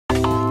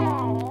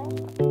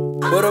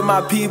What up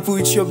my people,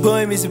 it's your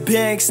boy Mr.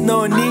 Banks,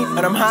 no need. And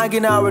I'm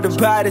hanging out with the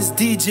baddest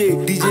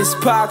DJ. DJ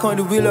Spark on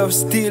the wheel of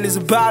steel is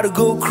about to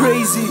go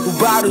crazy.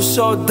 About to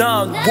shut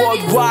down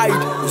worldwide.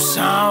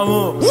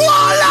 Osama.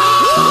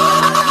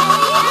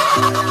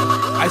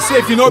 I say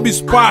if you no be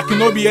Spark, you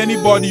no be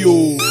anybody,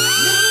 oh.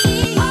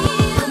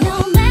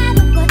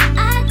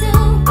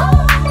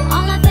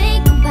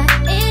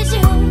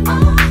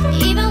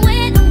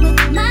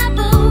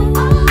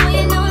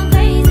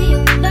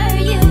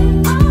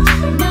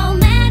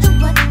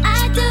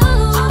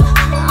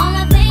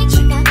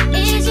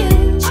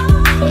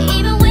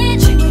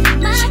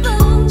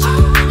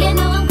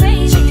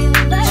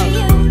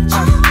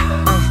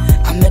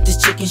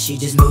 She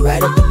just moved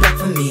right up the block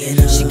for me, and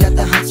she got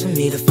the hots for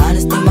me, the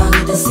finest thing my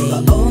hood has seen.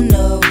 But oh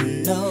no,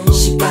 no,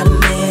 she got a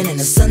man and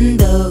a son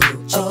though.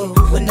 Oh,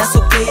 but that's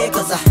okay,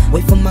 cause I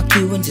wait for my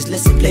cue and just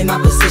listen, play my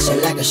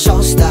position like a show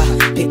star.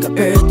 Pick up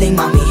everything,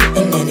 mommy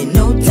hitting, and in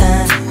no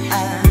time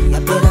I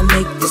better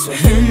make this with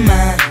her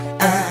mine.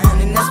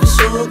 And that's for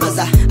sure, cause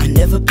I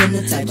never been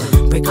the type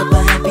to break up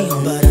a happy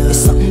home. But it's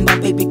something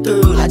about baby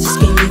girl, I just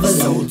can't leave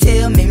alone.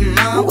 Tell me,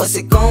 mom, what's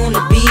it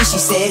gonna be? She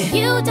said,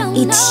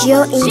 it's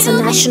your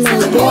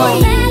international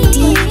boy,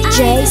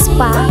 DJ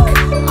Spark.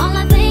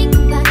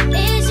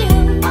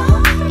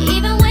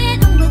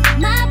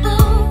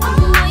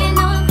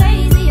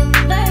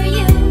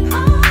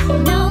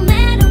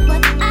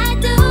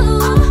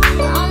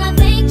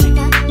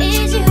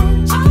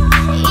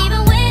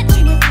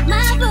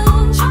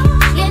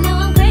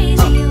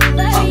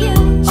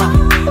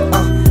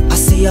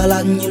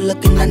 And you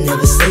looking, I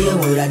never say a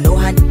word. I know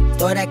how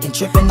thought I can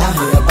trip and I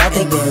heard about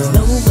that girl.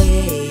 No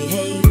way,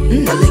 hey,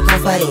 Nelly gon'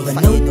 fight over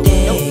no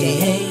day,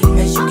 hey,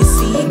 as you can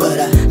see. But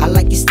I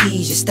like your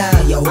steez, your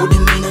style, your whole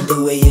demeanor,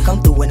 the way you come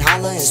through and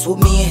holler and swoop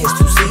me in his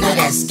two-seater. Now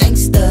that's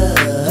gangsta,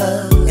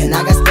 and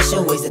I got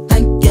special ways to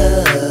thank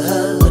ya.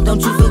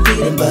 Don't you forget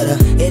it, but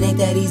it ain't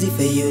that easy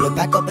for you to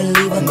back up and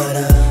leave him. But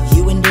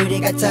you and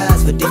Dirty got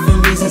ties for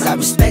different reasons. I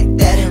respect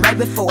that, and right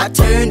before I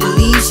turned to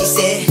leave, she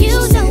said,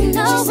 you don't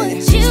know what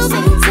you've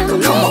been to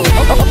me. Come on.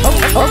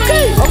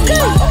 Okay.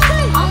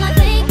 All I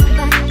think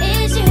about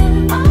is you.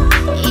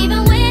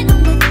 Even when I'm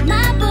with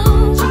my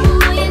boo,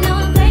 you know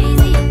I'm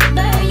crazy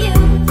over you.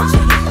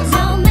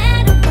 No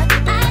matter what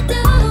I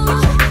do,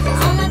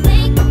 all I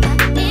think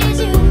about is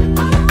you.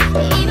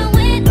 Even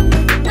when I'm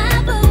with my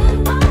boo,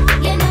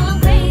 you know I'm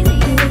crazy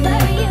over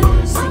you.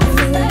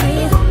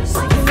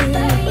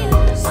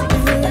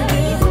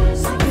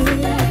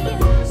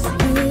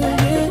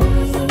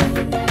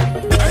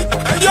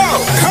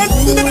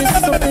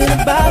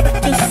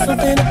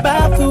 Something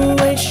about the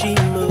way she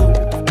moves,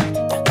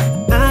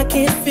 I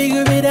can't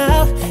figure it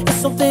out. It's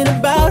something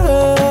about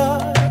her.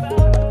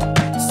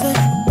 Say,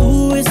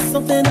 ooh, it's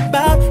something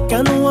about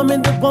kind of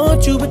woman that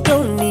wants you but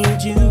don't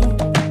need you.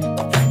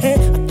 Hey,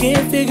 I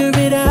can't figure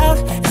it out.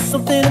 It's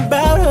something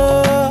about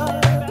her.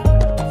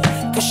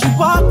 Cause she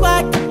walk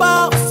like a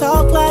boss,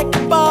 talk like a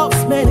boss,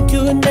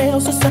 manicure and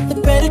nails, so set the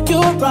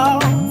pedicure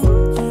off.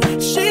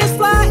 She's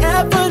fly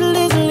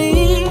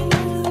effortlessly,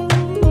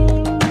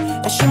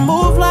 and she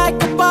move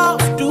like a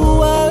boss, do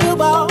what a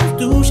boss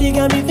do. She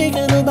got me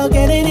thinking about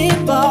getting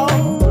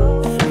involved.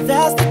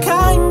 That's the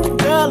kind of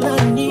girl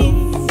I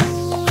need.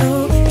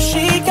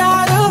 She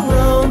got her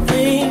own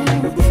thing,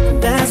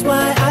 that's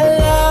why I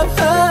love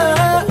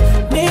her.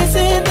 Miss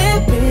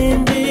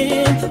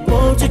Independent,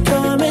 won't you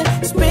come and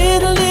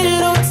spend a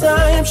little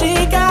time?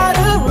 She got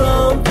her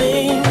own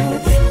thing,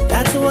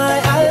 that's why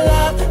I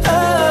love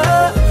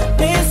her.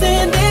 Miss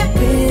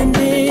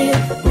Independent,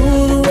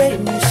 ooh, the way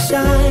you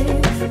shine.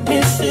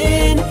 Miss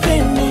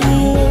Independent,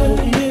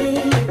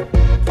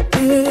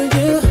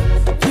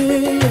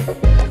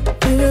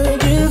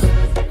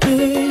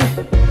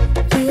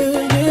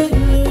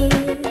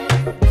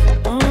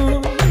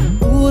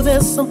 ooh,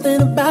 there's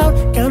something about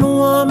kind of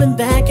woman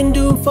that can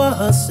do for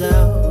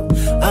herself.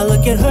 I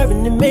look at her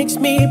and it makes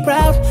me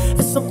proud.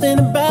 There's something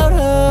about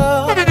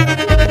her,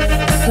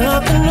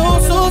 something oh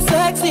so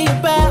sexy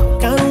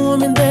about kind of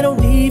woman that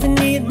don't even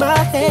need my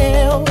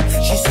help.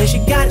 She says she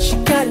got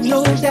it,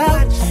 no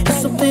doubt.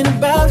 There's something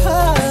about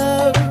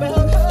her,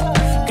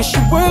 cause she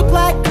work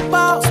like a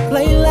boss,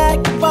 play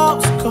like a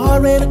boss.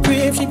 Car and a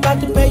crib, she bout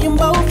to pay them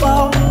both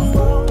off.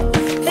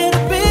 And the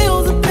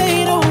bills are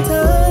paid on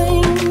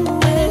time.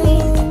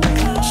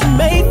 She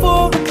made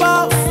for a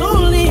boss,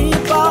 only a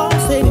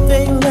boss.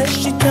 Anything less,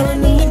 she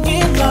telling me to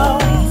get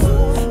lost.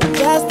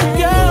 That's the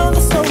girl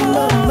that's on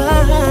my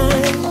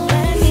mind.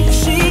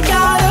 She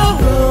got her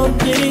own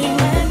thing,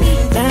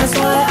 that's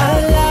why I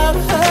love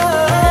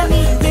her.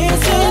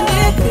 Miss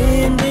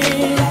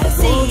Independent,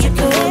 won't you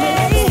come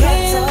and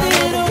spend a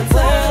little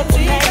time?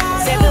 She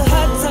got her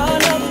hearts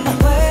all over the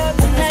world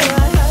tonight.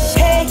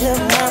 Hey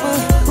little mama,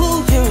 ooh,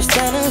 you're a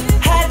stunner,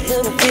 hot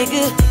little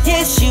figure.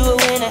 Yes, you a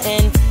winner,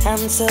 and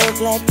I'm so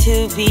glad to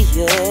be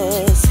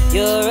yours.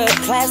 You're a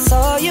class,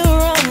 all you're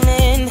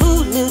running.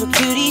 Ooh, little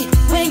cutie,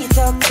 when you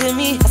talk to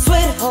me, I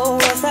swear the whole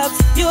world stops.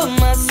 You're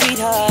my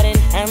sweetheart, and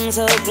I'm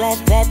so glad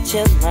that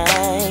you're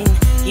mine.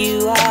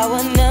 You are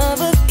one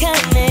of a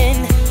kind,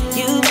 and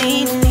you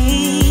mean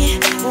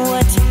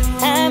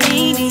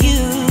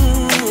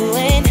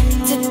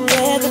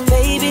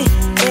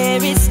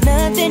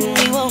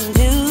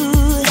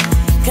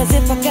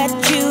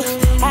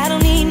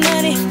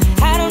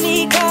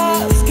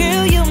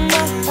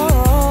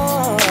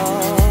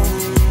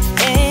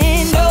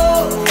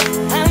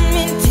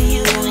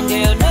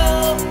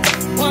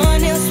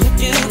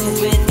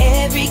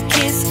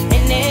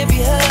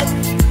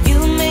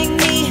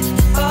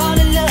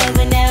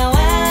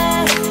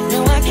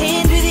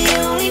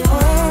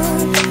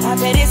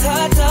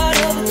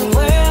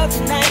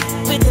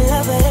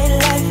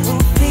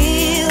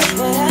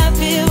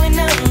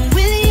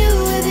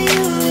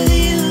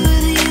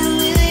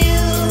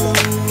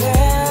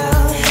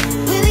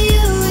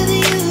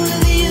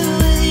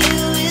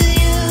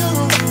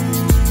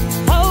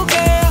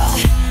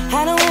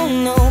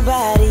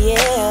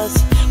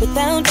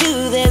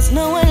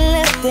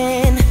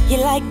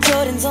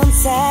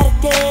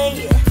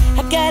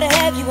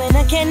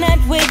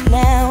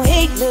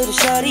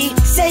shorty,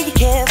 say you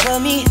care for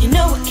me. You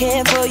know I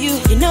care for you.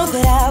 You know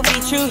that I'll be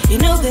true. You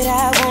know that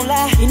I won't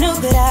lie. You know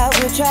that I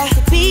will try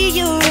to be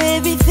your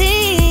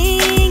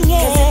everything. Yeah.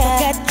 'Cause if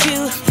I got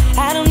you,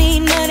 I don't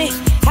need money.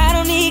 I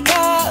don't need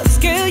cars.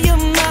 Girl, you're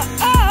my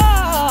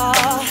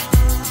all.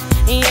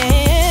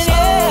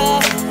 Yeah,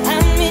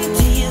 I'm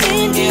into you.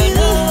 Girl,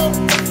 no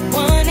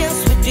one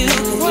else would do.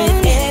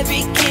 With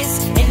every kiss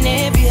and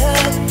every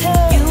hug,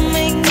 you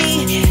make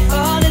me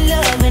fall in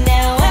love. And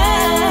now I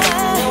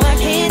know I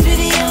can't be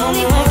the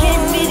only one.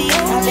 Can't be the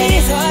only. I bet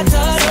it's hard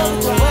to love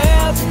the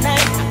world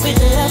tonight with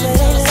the love of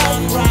love.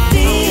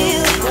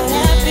 Feel what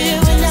I feel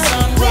when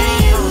I'm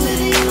with you.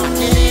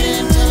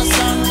 Until the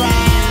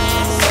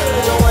sunrise.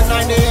 We're going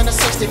 90 and a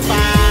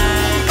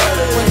 65.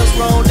 Windows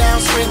roll down,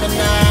 screaming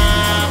now.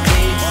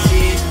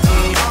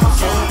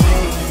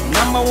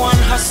 Number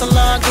one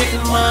hustler,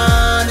 getting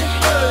money.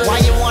 Why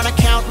you wanna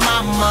count my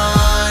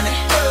money?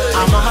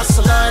 I'm a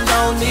hustler and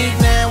don't need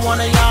man, one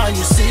of y'all,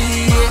 you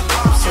see it.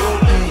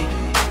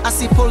 I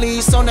see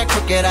police on that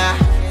crooked eye,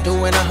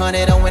 doing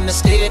 100 on in the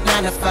state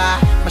 9 to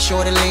 5. My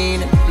shorty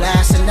leaning,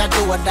 blasting that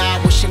do or die,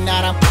 wishing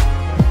that I'm,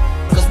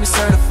 cause we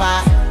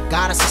certified.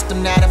 Got a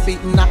system that'll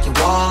beat and knock your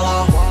wall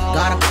off.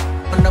 Got a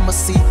under my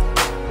seat.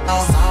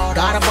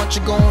 Got a bunch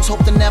of goons,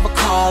 hope to never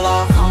call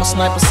off. I'm a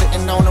sniper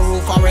sitting on the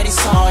roof, already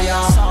saw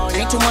y'all.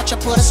 Ain't too much, I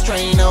put a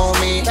strain on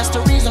me. That's the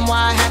reason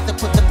why I had to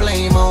put the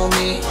blame on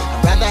me.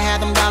 I'd rather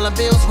have them dollar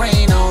bills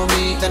rain on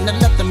me than to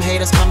let them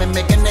haters come and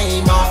make a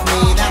name off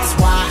me. That's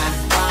why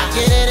I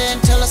get it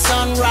until the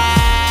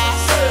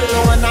sunrise.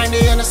 Going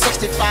 90 and a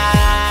 65.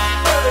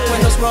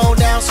 Windows roll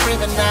down,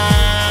 screaming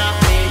now.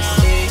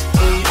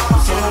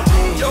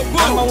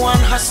 Number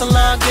one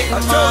hustler,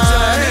 getting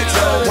money.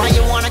 Why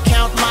you wanna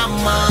count my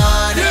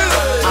money?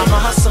 I'm a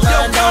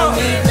hustler, don't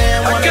need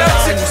man, one of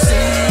y'all, you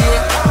see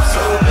it.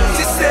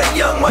 She said,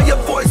 young, why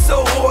your voice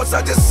so hoarse?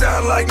 I just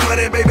sound like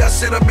money, baby, I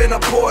should've been a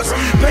Porsche.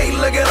 Paint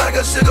looking like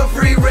a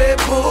sugar-free Red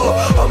Bull.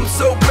 I'm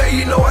so paid,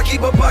 you know I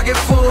keep a pocket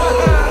full.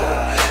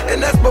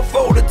 And that's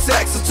before the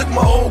taxes. Took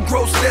my whole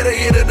gross net and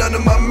hid it under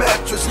my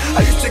mattress.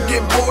 I used to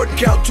get bored and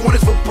count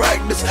 20s for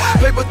practice.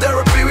 Paper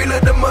therapy, we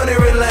let the money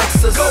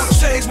relax us. Gold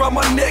chains round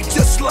my neck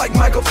just like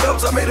Michael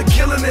Phelps. I made a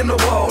killing in the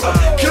water,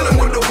 killing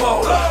with the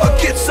water.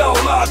 Against all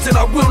odds and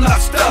I will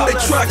not stop. They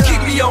try to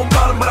keep me on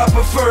bottom but I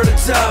prefer the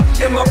top.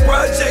 In my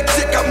project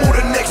tick, I moved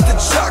the next to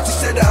Jock. She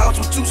said the house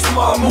was too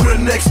small, I moved the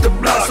next to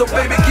block. So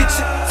baby get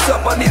your ass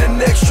up, I need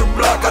an extra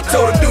block. I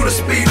told her do the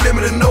speed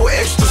limit and no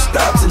extra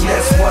stops. And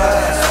that's why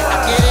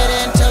I get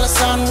it until the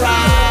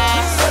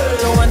sunrise.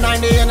 Going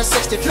 90 and a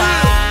 65.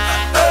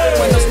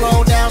 Windows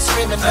roll down,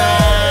 screaming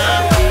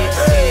now.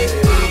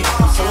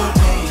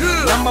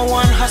 Number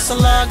one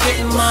hustler,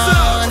 getting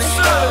money.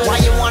 Why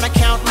you wanna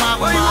count my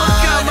money?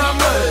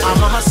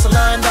 I'm a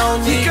hustler and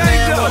don't need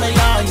man, one of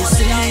y'all, you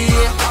see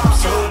it.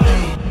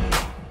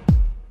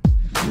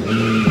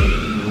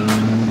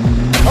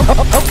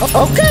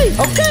 Okay.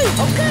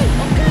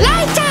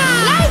 Lighter!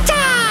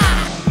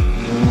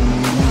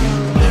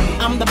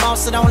 I'm the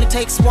boss, it only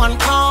takes one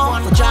call.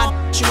 For job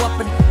you up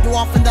and you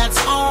off and that's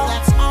all.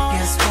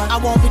 Guess what? I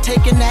won't be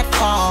taking that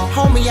fall.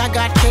 Homie, I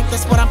got cake,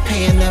 that's what I'm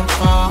paying them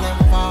for.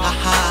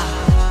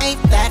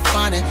 Ain't that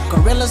funny?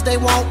 Gorillas, they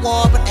want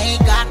war, but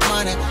ain't got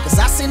money. Cause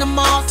I seen them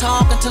all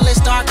talk until they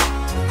start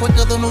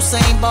quicker than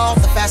Usain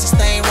Bolt, the fastest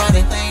thing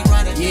running.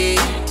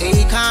 Yeah,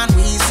 Akon,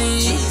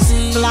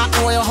 Weezy, Block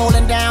Oil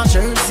holding down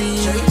Jersey.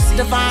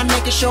 Divine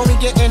making sure we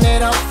getting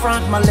it up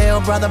front. My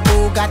little brother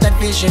Boo got that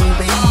vision,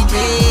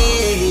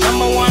 baby.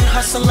 Number one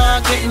hustler,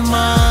 getting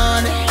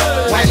money.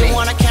 Why you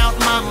wanna count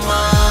my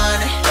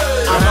money?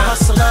 I'm a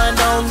hustler and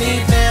don't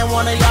need man,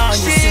 one of y'all,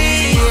 you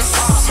see it.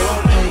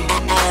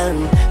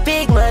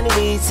 Big money,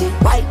 easy,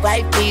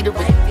 white beater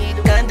with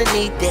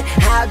underneath it.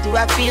 How do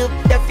I feel?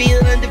 I feel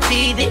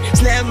undefeated.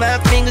 Snap my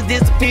fingers,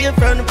 disappear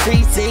from the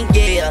precinct.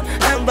 Yeah,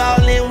 I'm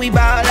ballin', we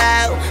ball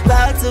out.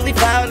 Ball till we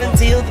fall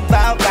until the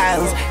ball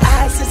bounce.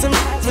 I see some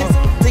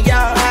to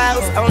y'all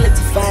house, only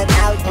to find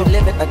out you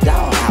live in a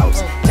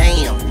dollhouse.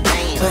 Damn.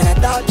 But I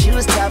thought you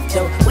was tough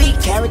though. We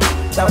carried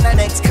on our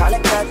necks, call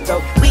it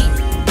cutthroat.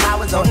 I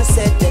was on the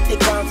set that they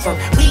come from.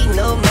 We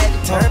know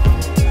magic turn.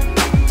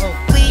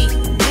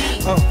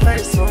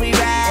 First when we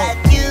ride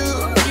you,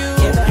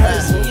 in the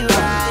hearse when you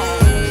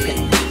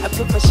ride. I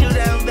put my shoe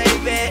down,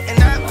 baby,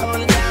 and I'm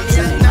holding down,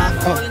 yeah,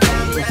 I'm holding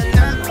down, yeah,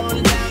 I'm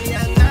holding down,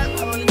 yeah, I'm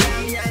holding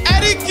down, yeah.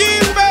 Eddie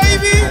King,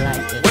 baby.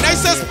 When I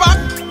say spark,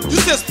 you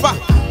say spark.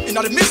 In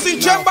the missing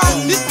chamber,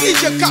 this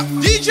DJ cut.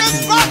 DJ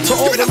spark. To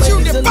all the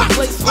ladies in the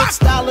place with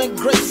style and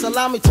grace,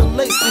 allow me to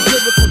lace these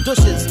lyrical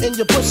douches in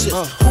your bushes.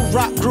 Who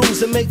rock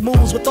grooves and make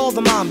moves with all the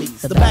mommies.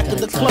 The back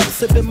of the club,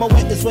 sipping my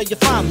wet is where you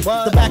find me.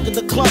 The back of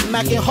the club,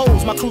 macking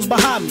holes, my crew's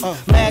behind me.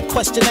 Mad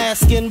question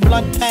asking,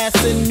 blunt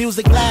passing,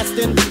 music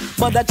lasting.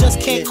 But I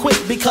just can't quit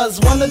because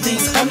one of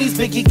these homies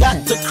Biggie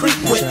got to creep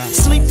with,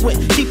 sleep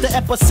with, keep the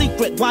ep a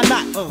secret. Why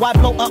not? Why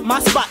blow up my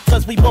spot?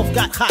 Cause we both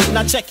got hot.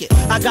 Now check it.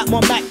 I got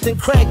more Mac than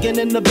Craig and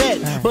in the bed.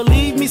 Believe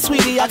believe me,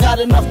 sweetie, I got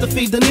enough to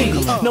feed the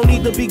needy. No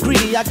need to be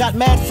greedy, I got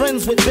mad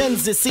friends with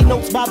Benzes. See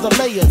notes by the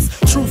layers,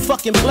 true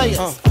fucking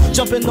players.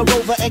 Jump in the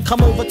Rover and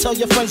come over, tell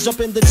your friends, jump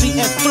in the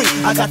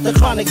GS3. I got the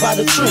chronic by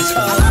the tree.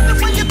 I love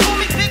it when you call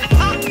me Big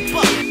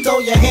Papa. Throw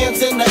your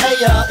hands in the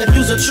air if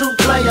you's a true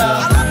player.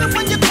 I love it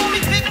when you call me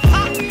Big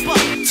Papa.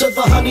 To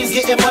the honeys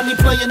getting money,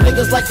 playing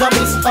niggas like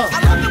dummies. I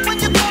love it when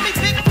you call me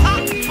Big Papa.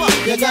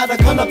 You got a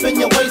gun up in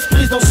your waist,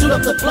 please don't shoot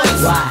up the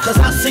place. Cause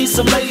I see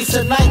some ladies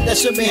tonight that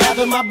should be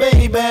having my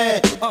baby.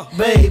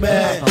 Baby.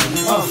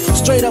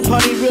 Straight up,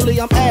 honey, really,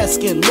 I'm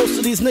asking. Most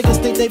of these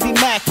niggas think they be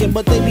macking,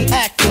 but they be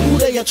acting. Who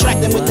they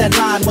attracting with that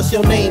line? What's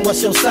your name?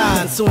 What's your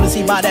sign? Soon as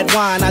he buy that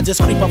wine, I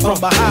just creep up from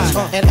behind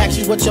and ask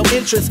you what your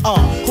interests are.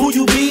 Who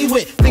you be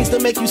with? Things to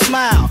make you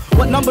smile.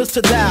 What numbers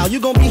to dial? You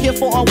gon' be here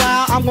for a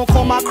while. I'm gon'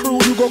 call my crew.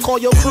 You gon' call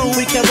your crew.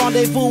 We can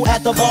rendezvous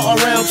at the bar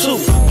around 2.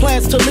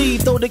 Plans to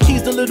leave, throw the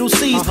keys to little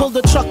C's. Pull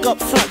the truck up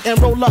front and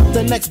roll up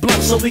the next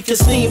blunt so we can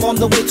steam on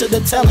the way to the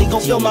telly.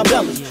 Gon' fill my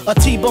belly. A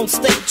T-bone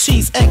steak,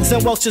 cheese, eggs,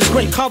 and Welch's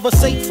grape.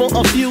 Conversate for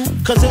a few,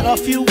 cause in a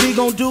few we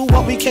gon' do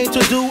what we came to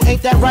do.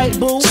 Ain't that right,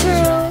 boo?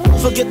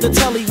 Forget the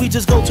telly, we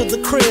just go to the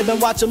crib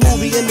and watch a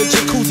movie in the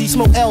jacuzzi.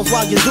 Smoke L's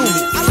while you do me.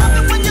 I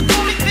love it when you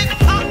call me Big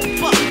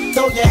Papa.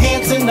 Throw your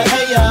hands in the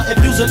air if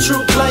you's a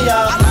true player.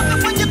 I love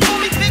it when you call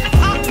me Big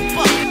Papa.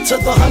 To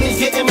the honeys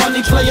getting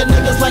money, playing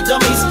niggas like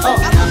dummies. I love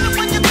it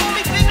when you call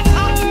me Big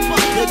Papa.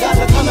 You got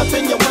a gun up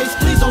in your waist,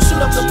 please don't shoot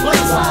up the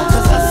place.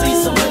 Cause I see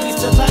some ladies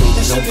tonight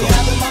that should be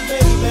having my baby.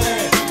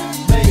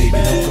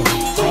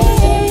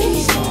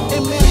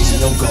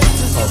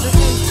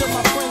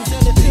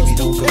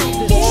 Don't go.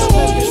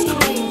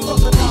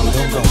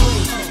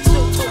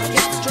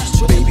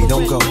 Baby,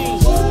 don't go. Baby, don't go.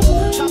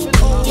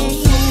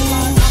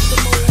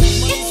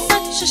 It's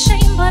such a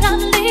shame, but I'm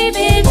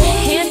leaving.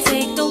 Can't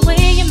take the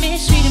way you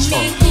mistreated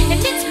me.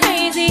 And it's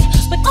crazy,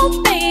 but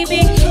oh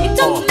baby, it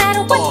don't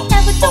matter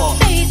whatever, don't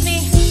faze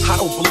me. I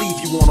don't believe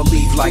you wanna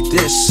leave like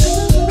this.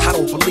 I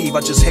don't believe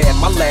I just had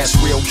my last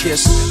real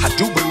kiss. I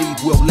do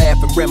believe we'll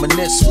laugh and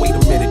reminisce. Wait a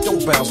minute,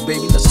 don't bounce,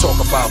 baby, let's talk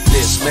about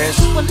this, man.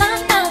 Well,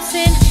 I'm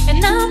bouncing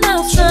and I'm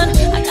out, son.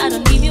 I gotta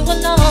leave you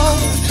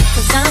alone,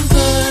 cause I'm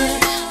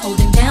good,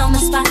 holding down the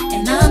spot,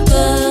 and I'm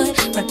good,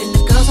 repping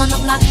the girls on the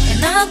block,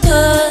 and I'm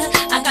good.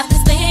 I got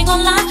this thing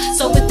on lock,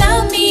 so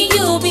without me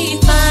you'll be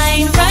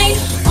fine, right?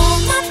 All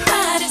my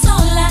pride is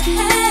all I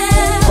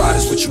have. Pride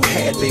is what you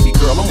had, baby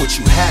girl, I'm what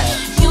you have.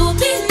 You'll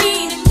be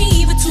needing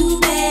me, but too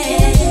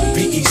bad.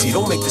 Be easy,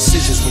 don't make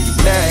decisions when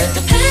you're mad.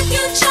 The path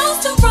you chose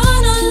to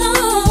run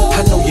alone.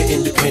 I know you're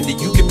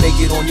independent, you can make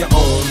it on your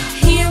own.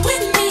 Here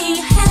with me,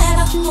 you had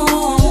a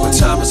home. But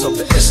time is of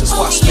the essence,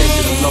 why spend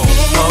it alone,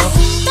 huh?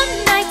 The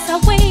nights I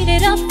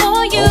waited up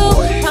for you,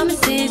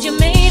 promises you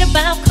made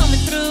about coming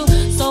through.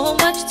 So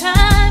much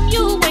time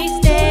you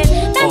wasted,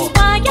 that's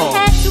why I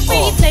had to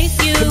replace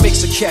you. It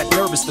makes a cat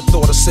nervous, the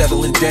thought of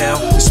settling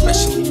down.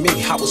 Especially me,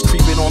 I was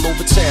creeping all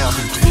over town.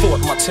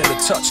 Thought my tender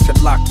touch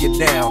could lock you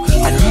down.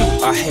 I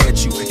knew I had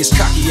you, as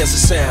cocky as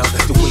it sounds.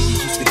 The way you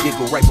used to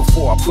giggle right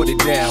before I put it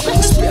down.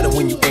 It's better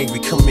when you angry,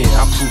 come in,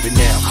 I'll prove it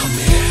now. Come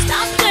in.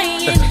 Stop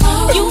playing,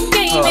 you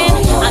gaming.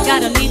 I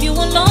gotta leave you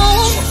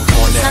alone,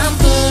 cause I'm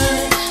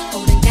good,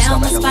 holding down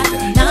my spot,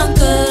 and I'm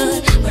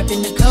good,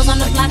 repping the girls on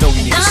the block,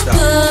 and I'm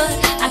good.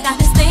 I got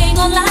this thing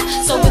on lock,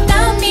 so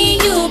without me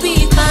you'll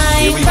be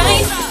fine,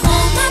 right?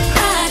 All my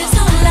pride is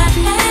all I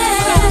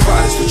have.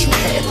 Pride is what you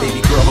had,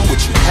 baby girl, I'm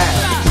what you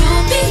have.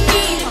 You'll be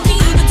needing me,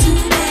 but too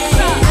bad.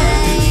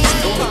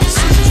 Don't make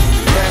decisions when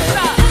you're mad.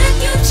 The path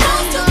you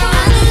chose to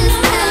run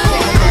alone.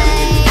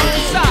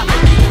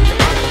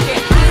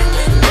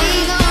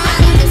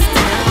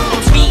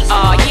 We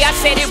are, yeah, I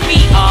said it,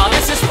 we are.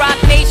 This is Rock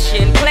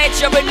Nation,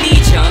 pledge your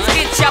allegiance.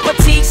 Get your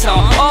boutiques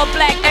on, all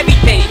black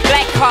everything.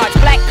 Black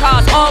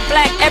cars, all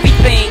black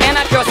everything. And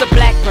our girls are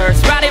blackbirds,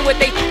 riding with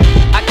they.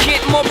 I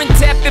get more in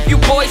depth if you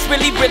boys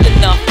really real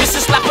enough. This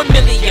is not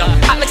familiar,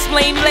 I'll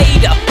explain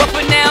later. But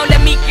for now,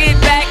 let me get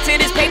back to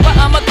this paper.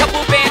 I'm a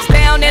couple bands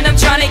down and I'm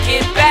trying to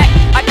get back.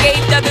 I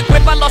gave Doug a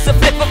grip, I lost a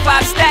flip for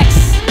 5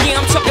 stacks. Yeah,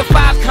 I'm talking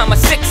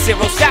 5,60,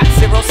 shot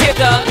zeros. Here,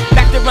 Doug,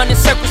 back to running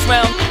circles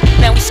round.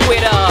 Now we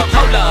squared up,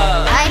 hold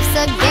up. Life's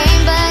a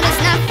game, but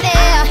it's not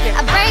fair.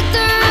 I break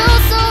the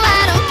rules, so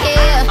I don't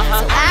care.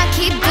 So I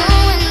keep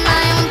doing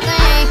my own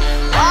thing,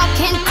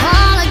 walking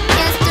tall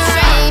against the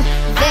rain.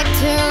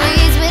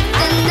 Victories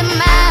within the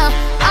mile,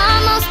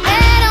 almost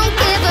there, don't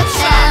give a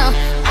damn.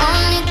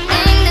 Only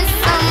thing that's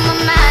on my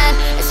mind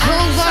is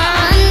who's gonna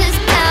run this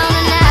town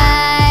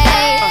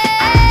tonight.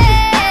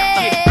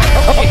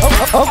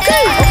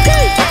 Okay.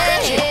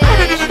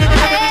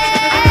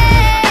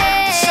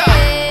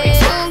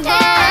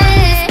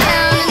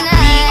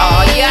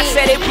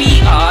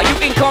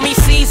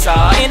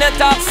 In a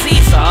dark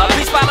Caesar,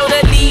 please follow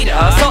the leader.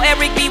 So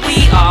Eric B,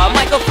 we are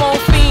microphone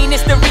fiend.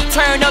 It's the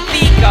return of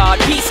the God,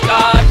 peace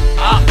God.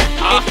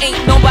 It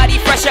ain't nobody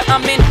fresher.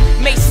 I'm in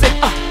Mason,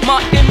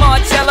 Martin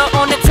Margiela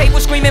on the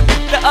table screaming.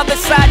 The other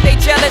side they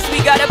jealous.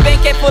 We got a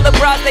banquet full of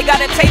bras, they got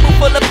a table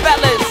full of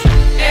fellas.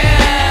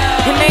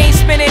 Yeah, and they ain't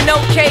spinning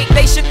no cake.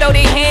 They should throw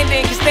their hand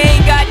in, cause they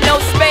ain't got no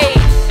space.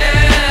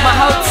 My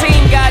whole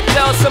team got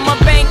dough, so my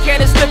bank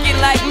account is looking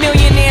like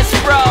millionaires,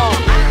 bro.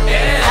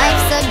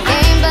 Life's a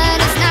game,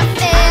 but it's not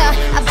fair.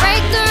 I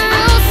break the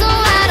rules, so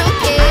I don't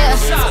care.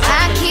 So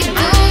I keep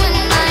doing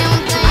my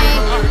own thing.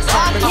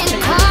 Walking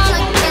call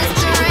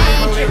against the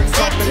rain.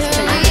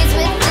 Victories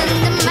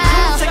within the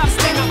mile.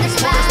 Within the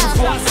mile.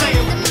 Before I say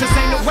it, cause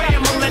ain't no way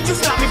I'm gonna let you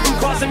stop me from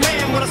causing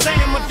man. When I say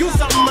I'm gonna do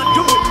something, I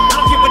do it. I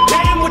don't give a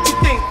damn what you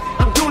think.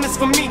 I'm doing this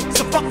for me,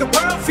 so fuck the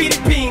world, feed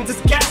it beans.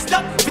 It's gassed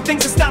up,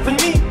 everything's stopping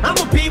me.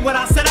 I'ma be what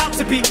I set out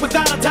to be,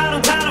 without a doubt,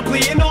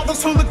 undoubtedly. And all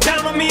those who look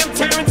down on me, I'm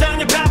tearing down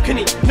your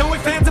balcony. No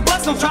ifs, ands, or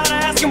buts, don't try to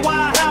ask him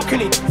why or how can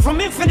he. From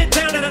infinite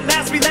down to the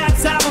last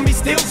relapse album, he's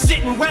still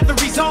shitting, whether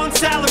he's on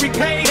salary,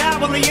 paid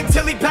hourly,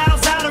 until he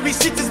bows out or he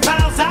shit just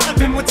bows out of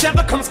him.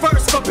 Whichever comes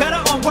first, for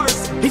better or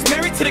worse. He's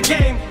married to the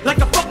game, like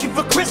a fucking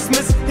for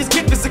Christmas. His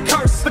gift is a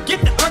curse.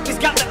 Forget the earth, he's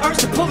got the urge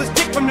to pull his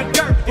dick from the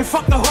dirt and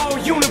fuck the whole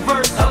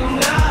universe. I'm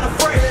not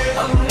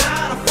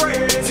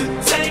afraid to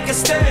take a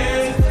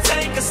stand,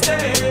 take a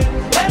stand.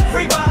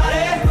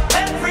 Everybody,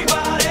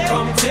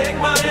 come take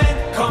my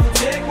hand, come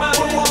take my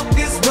hand. We'll walk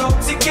this road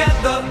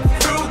together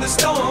through the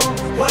storm,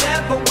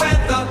 whatever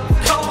weather,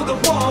 cold or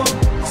warm.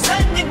 Just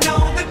letting you know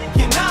that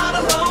you're not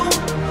alone.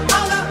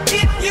 Holla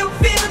if you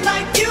feel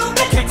like you've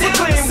been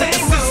down the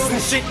same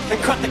road. Shit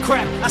and cut the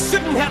crap. I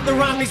shouldn't have to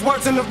rhyme these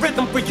words in the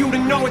rhythm for you to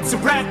know it's a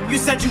rap. You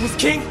said you was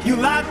king, you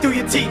lied through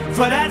your teeth.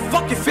 For that,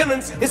 fuck your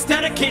feelings.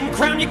 Instead of getting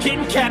crowned, you're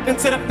getting capped. And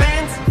to the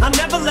fans, I'll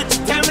never let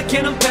you down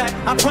again, I'm back.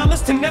 I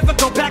promise to never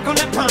go back on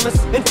that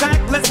promise. In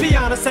fact, let's be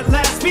honest, at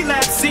last we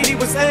laughed. CD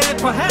was aired,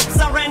 perhaps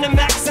I ran them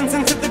accents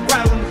into the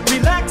ground.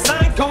 Relax,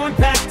 I ain't going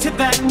back to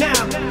that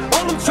now.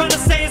 All I'm trying to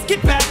say is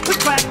get back,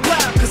 click back,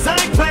 loud. Cause I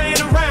ain't playing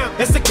around.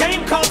 It's a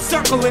game called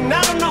Circle and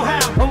I don't know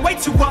how. I'm way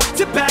too up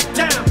to back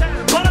down.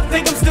 But I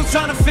think I'm still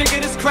trying to figure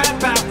this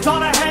crap out.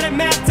 Thought I had it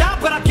mapped out,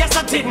 but I guess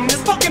I didn't.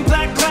 This fucking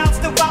black cloud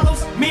still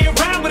follows me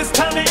around, but it's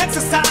time to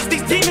exercise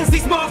these demons.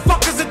 These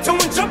motherfuckers are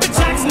doing jumping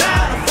jacks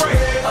now.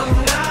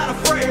 I'm not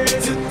afraid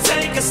to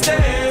take a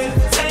stand,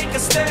 take a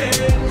stand.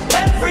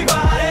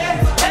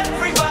 Everybody,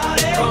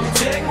 come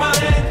take my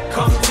hand,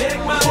 come take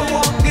my hand. We'll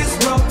walk this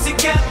road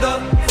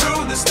together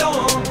through the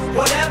storm,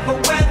 whatever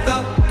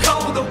weather,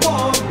 cold or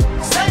warm.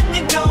 Just letting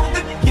you know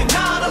that you're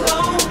not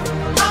alone.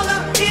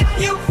 Holla if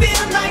you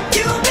feel like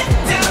you've been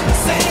down the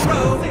same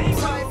road.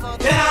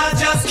 And I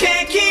just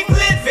can't keep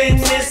living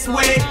this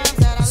way.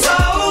 So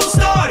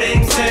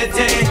starting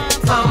today,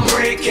 I'm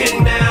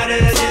breaking out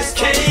of this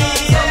cage.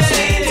 I'm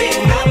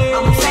standing up,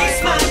 I'ma face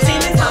my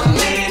demons. I'm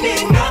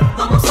manning up,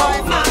 I'ma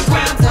hold my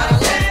ground. I'm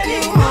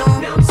standing up,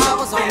 now I'm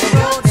so fed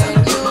up.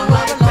 Turn my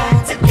life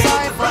back to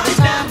Sorry for the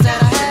times that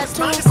I had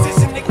to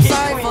go.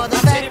 Sorry for the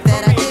fact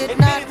that I did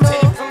not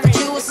know that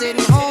you were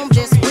sitting home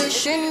just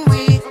wishing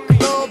we could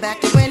go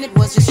back to when it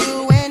was just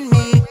you and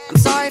me. I'm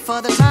sorry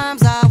for the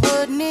times I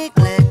would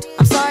neglect.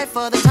 I'm sorry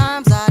for the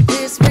times I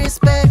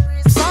disrespect.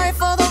 I'm sorry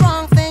for the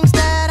wrong things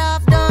that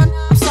I've done.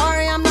 I'm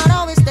sorry I'm not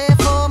always there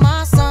for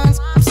my sons.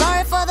 I'm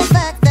sorry for the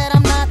fact that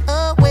I'm not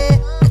aware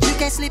that you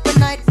can't sleep at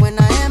night when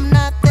I am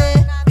not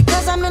there,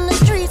 because I'm in the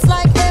streets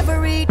like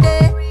every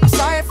day. I'm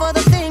sorry for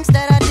the things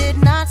that I did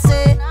not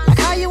say, like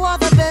how you are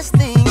the best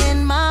thing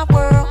in my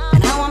world,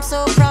 and how I'm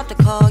so proud to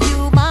call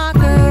you my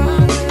girl.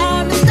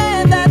 I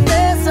understand that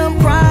there's some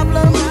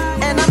problems,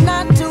 and I'm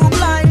not too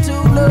blind to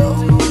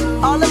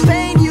know all the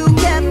pain you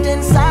kept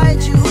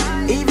inside you,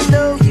 even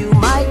though you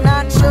might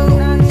not show.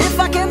 If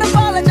I can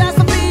apologize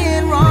for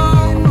being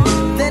wrong,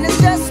 then it's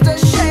just a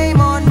shame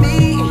on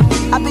me.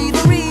 I'll be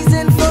the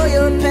reason for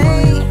your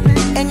pain,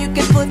 and you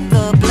can put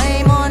the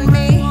blame on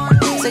me.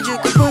 Said you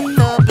could put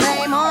the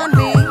blame on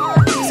me.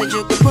 Said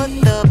you could put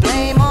the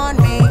blame on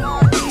me.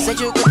 Said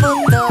you could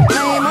put the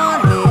blame on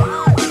me.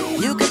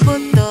 You could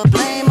put the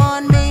blame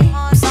on me.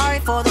 I'm sorry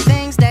for the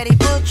things that he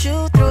put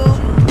you through,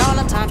 and all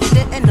the times you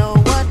didn't know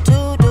what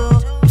to do.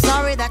 I'm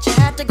sorry that you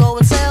had to go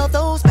and sell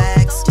those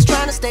bags, just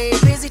trying to stay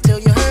busy till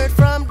you heard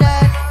from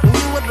dad, when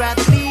you would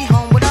rather be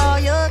home with all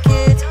your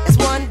kids. It's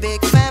one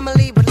big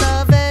family with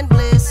love and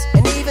bliss.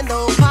 And even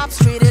though pops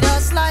treated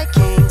us like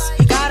kings,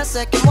 he got a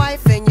second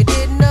wife and you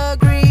didn't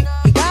agree.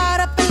 He got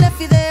up and left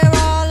you there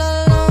all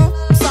alone.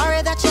 I'm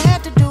sorry that you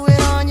had to do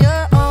it on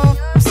your own.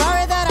 I'm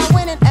sorry that I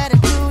went and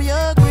added to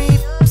your grief.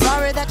 I'm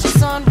sorry that your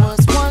son was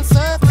once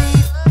a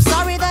thief. I'm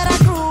sorry that I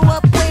grew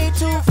up way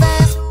too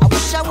fast. I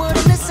wish I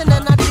would've listened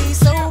and I'd be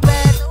so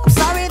bad. I'm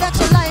sorry that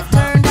your life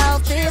turned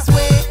out this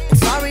way. I'm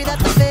sorry that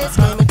the feds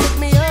came and took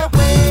me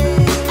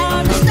away. I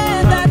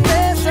understand that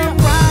there's some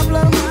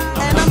problem,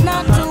 and I'm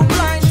not too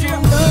blind to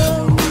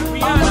know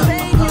all the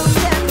pain you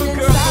kept inside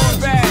you,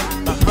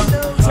 even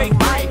though you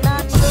might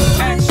not show.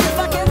 If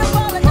I can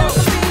apologize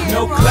for being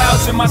No wrong,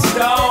 clouds in my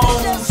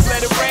stones.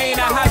 Let it rain,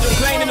 I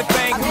hydroplane in the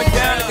bank, coming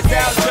down at the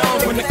Dow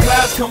Jones. When the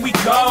clouds come, we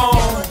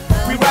gone.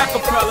 We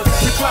Rockefeller,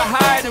 we fly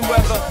higher than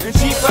weather, and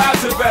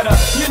G5s are better.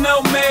 You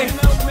know me,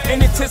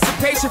 In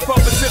anticipation for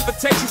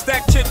precipitation,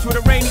 stack chips with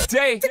a rainy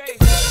day.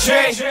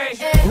 Jay,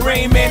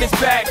 Rain Man is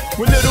back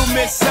with Little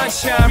Miss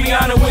Sunshine.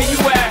 Rihanna, where you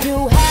at?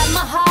 You have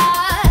my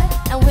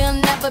heart, and we'll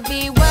never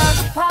be worlds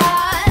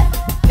apart.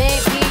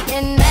 Maybe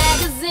in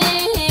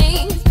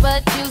magazines,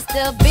 but you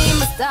still be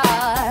my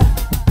star.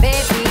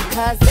 Baby,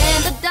 'cause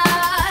in the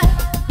dark,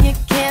 you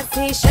can't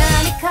see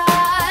shiny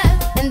cars.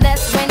 And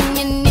that's when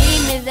you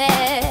need me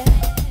there.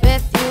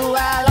 With you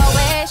I'll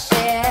always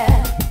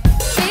share.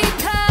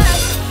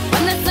 Because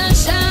when the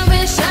sunshine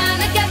will shine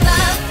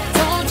together,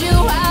 told you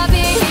I'll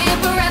be here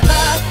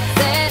forever.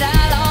 Said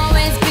I'll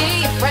always be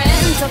your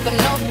friend. Took an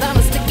oath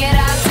I'ma stick it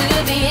out to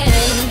the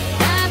end.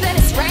 Now that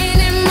it's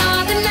raining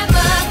more than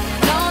ever,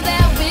 know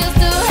that we'll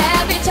still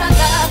have each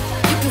other.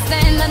 You can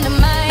stand under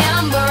my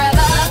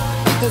umbrella.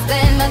 You can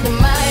stand under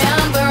my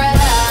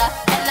umbrella.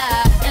 Ella,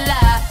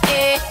 Ella,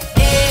 eh,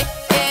 eh,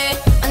 eh.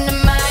 Under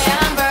my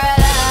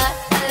umbrella.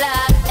 Ella,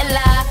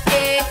 Ella,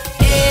 eh,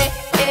 eh,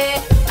 eh.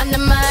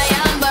 Under my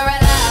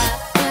umbrella.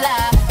 Ella,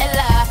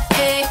 Ella,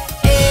 eh,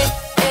 eh,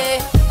 eh.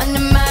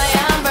 Under my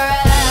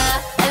umbrella.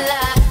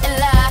 Ella,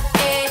 Ella,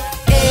 eh,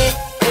 eh,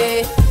 eh,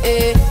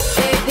 eh,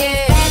 eh,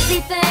 eh. Fancy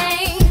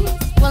things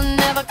will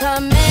never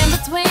come in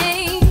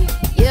between.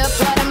 You're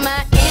part of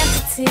my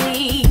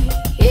entity,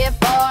 here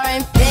for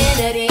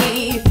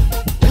infinity.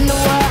 When the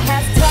world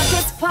has took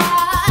its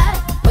part,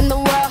 when the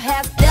world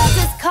has dealt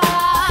its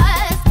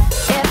cards,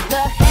 if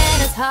the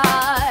hand is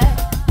hard,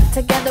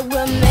 together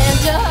we'll mend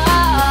your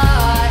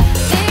heart.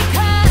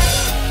 Because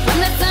when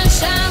the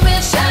sunshine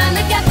will shine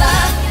together,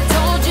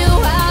 told you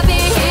I'll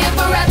be here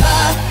forever.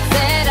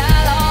 Said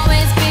I'll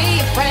always be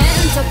your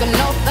friend. Took an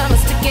oath I'ma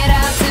stick it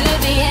out to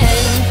the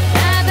end.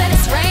 Now that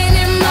it's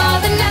raining more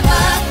than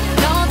ever,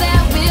 know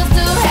that we'll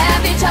still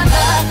have each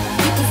other.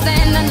 You can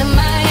stand under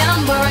my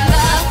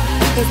umbrella.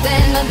 You can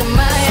stand under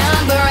my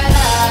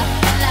umbrella.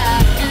 Ella,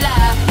 Ella,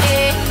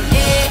 eh,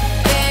 eh,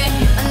 eh.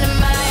 Under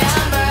my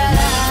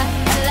umbrella.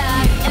 Ella,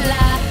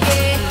 Ella,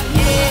 eh,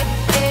 eh,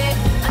 eh.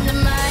 Under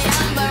my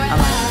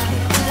umbrella.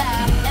 Ella,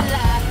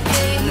 Ella,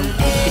 eh,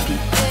 eh,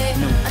 eh.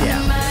 Under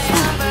my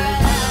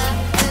umbrella.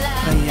 Ella,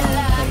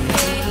 Ella,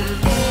 eh,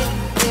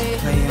 eh,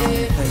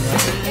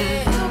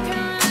 eh. You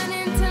can run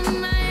into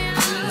my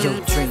arms. Yo,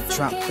 Drink,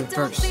 drop the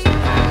verse.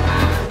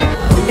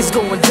 It's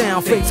going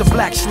down, fade to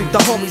Black Street. The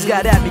homies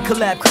got at me,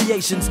 collab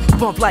creations.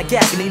 Bump like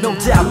agony, no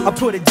doubt. I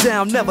put it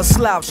down, never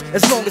slouch.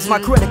 As long as my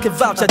credit can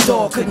vouch, a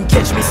dog couldn't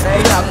catch me.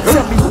 Say out.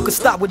 Tell me who could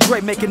stop with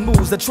Dre making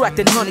moves,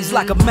 attracting honeys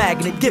like a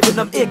magnet, giving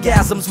them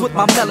orgasms with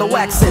my mellow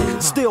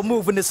accent. Still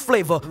moving this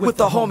flavor with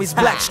the homies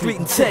Black Street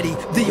and Teddy,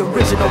 the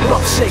original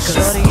rough shakers.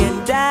 Shorty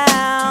get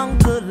down,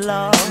 good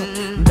lord.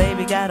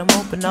 Baby got them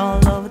open all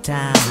over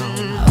town.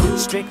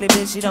 Strictly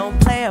bitch, you don't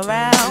play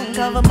around.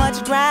 Cover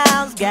much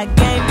grounds, got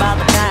game by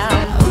the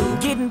pound.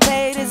 Getting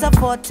paid is a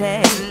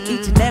forte,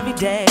 each and every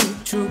day.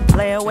 True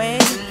play away,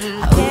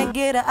 I can't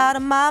get her out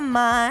of my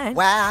mind.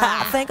 Wow,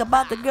 I think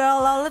about the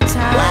girl all the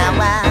time. Wow,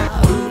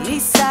 wow.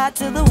 East side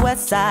to the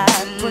west side,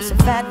 pushing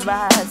fat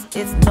rides,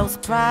 it's no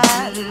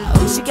surprise.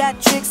 She got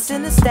tricks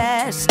in the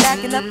stash,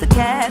 stacking up the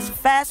cash,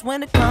 fast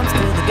when it comes to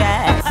the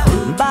gas.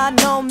 By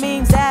no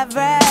means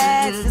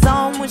average, it's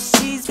on when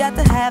she's got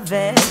to have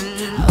it.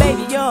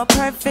 Baby, you're a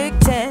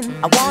perfect 10,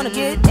 I wanna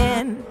get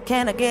in.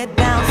 Can I get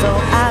down so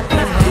I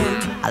can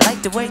win? I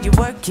like the way you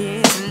work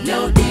it,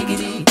 no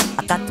diggity.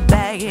 I got to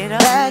bag it up,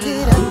 bag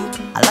it up.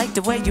 I like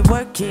the way you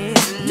work it,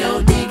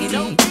 no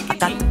diggity. I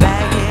got to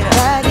bag it up,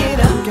 bag it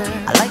up, girl.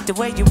 I like the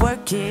way you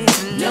work it,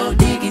 no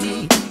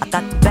diggity. I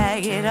got to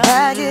bag it up,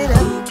 bag it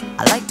up.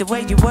 I like the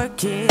way you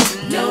work it,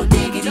 no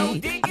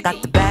diggity. I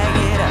got to bag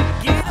it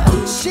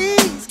up.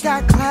 She's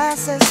got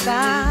class and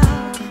style,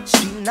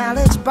 street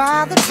knowledge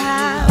by the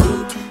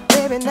pound.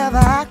 Baby never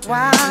act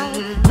wild,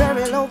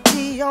 very low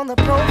key on the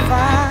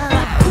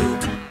profile.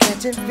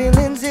 Catching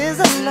feelings is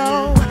a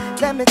no,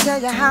 let me tell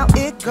you how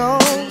it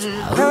goes.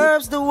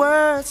 Herbs the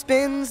word,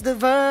 spins the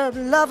verb,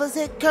 lovers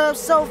it curves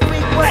so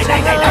frequent.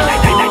 And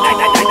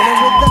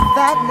with the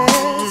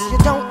fatness, you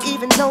don't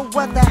even know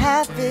what the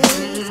half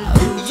is.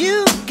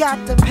 You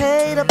got to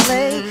pay to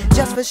play,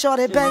 just for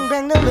shorty bang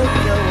bang to look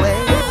your way.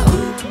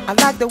 I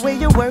like the way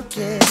you work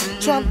it,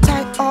 Trump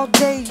tight all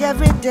day,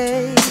 every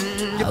day.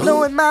 You're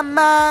blowing my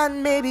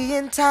mind, maybe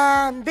in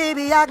time,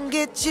 baby I can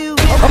get you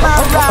on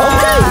my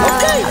ride.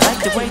 Okay. I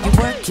like the way you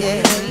work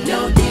it,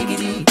 no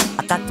diggity.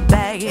 I got to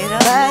bag it up,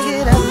 bag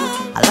it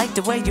up. I like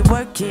the way you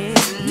work it,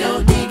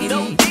 no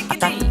diggity. I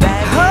got to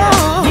bag it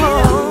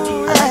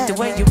up, I like the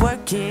way you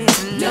work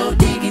it, no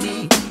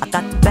diggity. I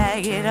got to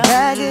bag it up,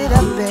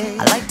 babe.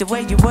 I like the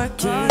way you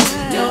work it,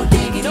 no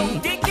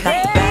diggity. I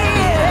got to bag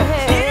it up.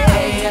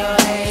 Hey yo,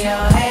 hey yo,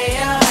 hey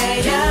yo,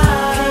 hey yo.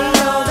 Hey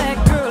yo, that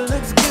girl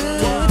looks good.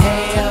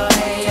 Hey yo,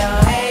 hey yo,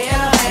 hey yo,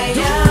 hey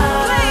yo.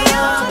 Play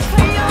on,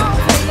 play on,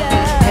 play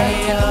on. Hey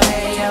yo,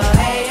 hey yo,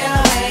 hey yo,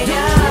 hey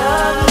yo.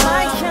 You're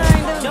my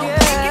kind of girl.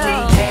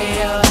 Hey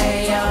yo, hey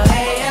yo,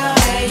 hey yo,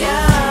 hey yo.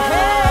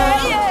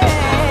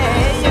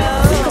 Hey yo.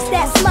 'Cause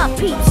that's my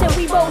peeps and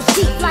we roll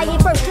deep, flying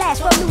first class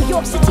from New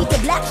York City to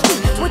Black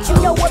Street. What you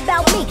know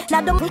about me?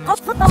 Now them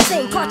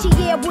sing.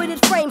 Cartier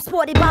wooded frame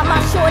sported by my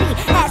shorty.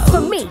 As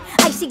for me,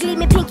 icy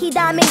gleaming pinky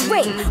diamond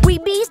ring. We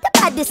bees the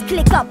baddest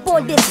click up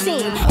on this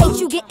scene. Ain't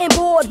you getting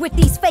bored with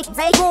these fake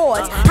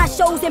broads? High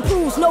shows and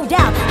proves, no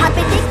doubt, I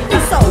predict you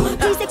so.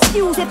 Please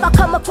excuse if I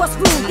come across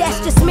rude, that's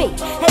just me.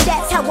 And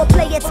that's how a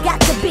play it's got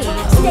to be.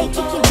 Stay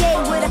kicking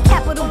game with a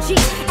capital G.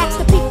 Ask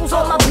the peoples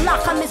on my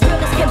block, I'm as real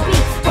as can be.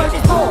 Word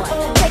is born,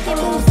 taking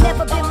moves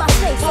never been my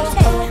thing. So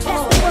take,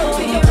 that's the word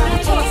to your real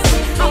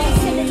choices. I'll be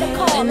sending the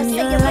call and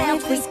say around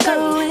Life is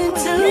going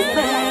too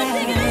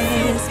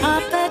fast.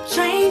 Off the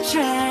train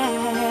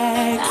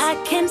tracks, I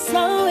can't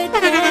slow it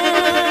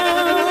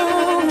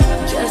down.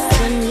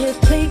 Just when you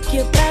think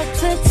you're about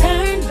to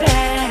turn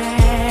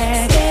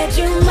back, scared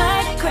you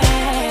might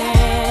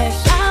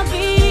crash, I'll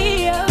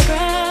be around.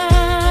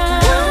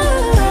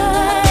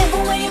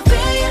 When you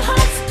feel your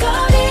heart's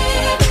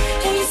guarded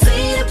and you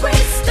see the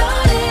breeze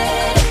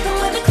started,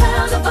 when the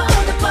clouds are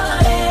falling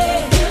apart,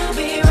 you'll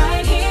be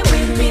right here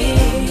with me.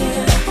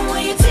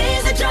 When your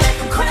tears are dry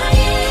from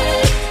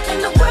crying and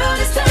the world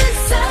is turning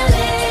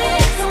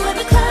silent, when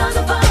the clouds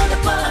are falling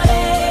apart,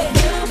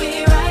 you'll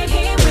be right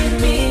here with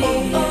me.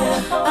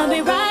 I'll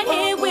be right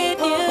here with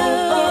you.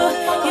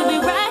 You'll be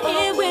right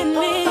here with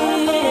me.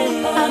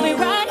 I'll be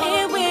right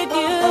here with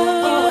you.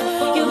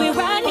 You'll be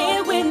right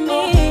here with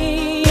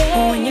me.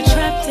 When you're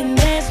trapped and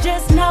there's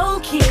just no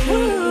key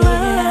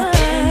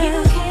and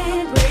you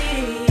can't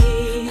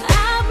breathe,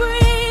 I'll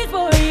breathe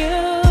for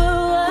you.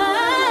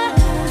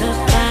 The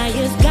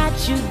fire's got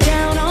you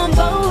down on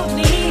both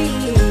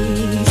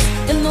knees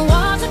and the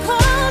walls are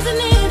closing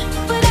in,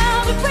 but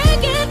I'll be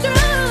breaking through.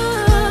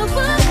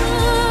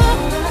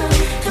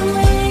 And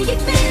when you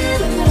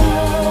feel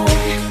alone,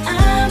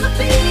 I'ma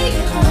be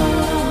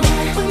home.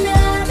 When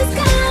nothing's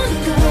gonna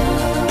go,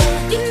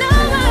 you know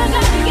I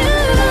got you.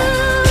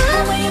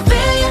 When you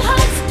feel your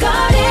heart's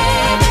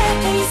guarded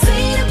and you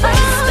see the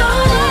breeze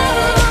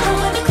started,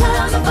 when the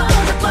clouds are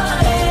falling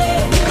apart,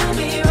 you'll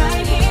be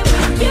right here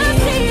with me. You'll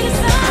see the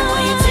sun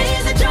when your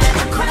tears are dry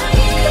from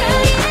crying,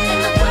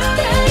 and the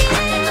world.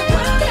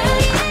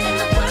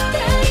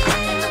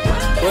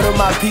 What up,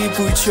 my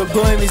people? It's your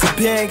boy, Mr.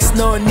 Banks,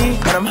 no need.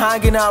 And I'm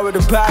hanging out with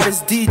the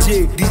baddest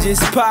DJ. DJ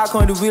Spark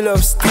on the wheel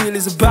of steel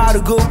is about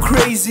to go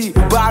crazy.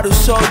 About to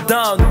shut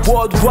down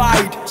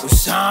worldwide.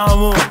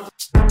 Osama.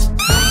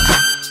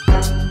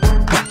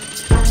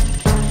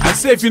 I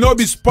say if you no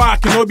be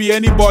Spark, you no be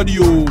anybody,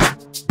 oh.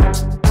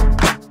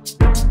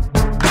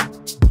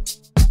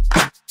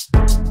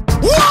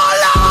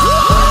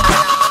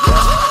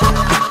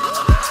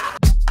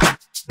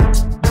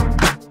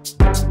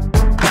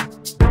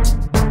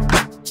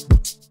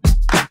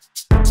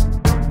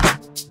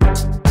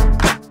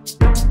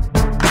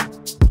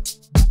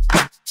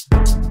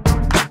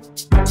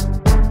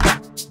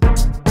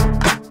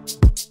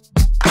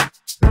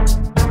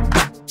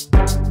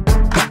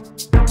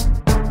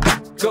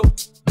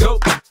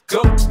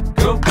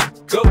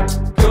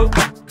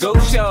 Go,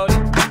 shorty,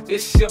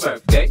 it's your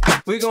birthday.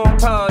 We gon'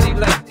 party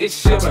like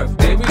it's your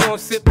birthday. We gon'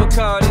 sip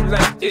Bacardi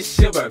like it's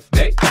your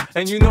birthday.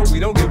 And you know we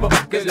don't give up,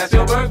 cause that's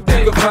your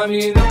birthday. You can find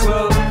me in the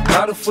club,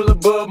 bottle full of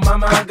bub.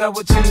 Mama, I got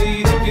what you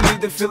need if you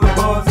need to feel the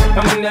buzz.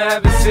 I'm into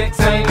having sex,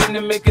 I ain't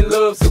into making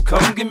love. So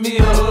come give me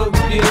a hug,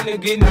 if you're into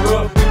getting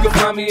rough. You can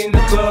find me in the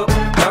club,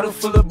 bottle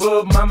full of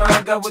bub. Mama,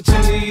 I got what you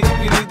need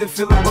if you need to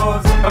feel the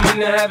buzz. I'm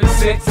into having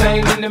sex, I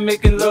ain't into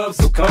making love.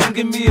 So come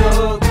give me a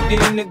hug, if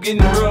you're into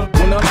getting rough.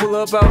 When I pull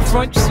up out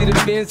front, you see the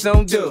Benz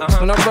on dub.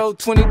 When I roll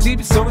 20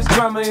 deep, it's always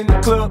drama in the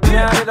club.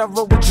 Now that I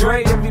roll with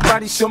Dre,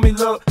 everybody show me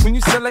love. When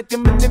you sell like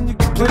Eminem, you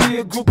get plenty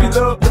of groupie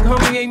love. Look,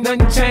 homie, ain't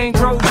nothing changed.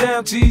 Roll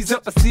down, G's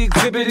up. I see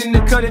exhibit in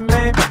the cutting,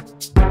 man.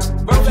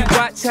 If you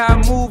watch how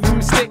I move, you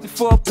mistake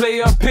before I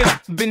play up here.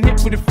 Been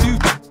hit with a few,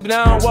 but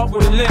I don't walk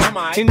with a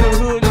limp. In the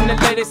hood, in the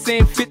lady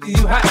saying 50,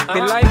 you hot.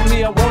 They like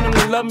me, I want them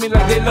to love me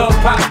like they love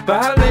pop.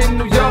 But holla in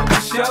New York,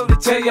 for show to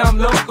tell you I'm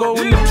local.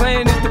 And the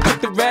plan is to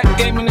put the rap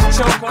game in the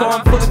choke.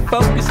 I'm fully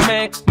focused,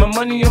 man. My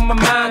money on my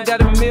mind,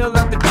 got a meal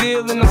out the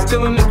deal, and I'm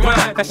still in the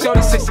grind. Now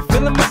shorty says she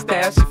feeling my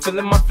style, she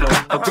feeling my flow.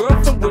 A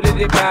girl from Wooded,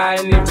 they buy,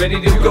 and they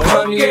ready to go.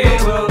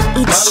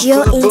 It's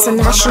your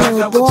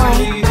international boy,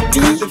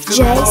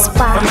 DJ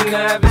Spark. I'm into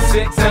having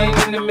sex, I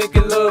ain't into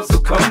making love. So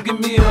come give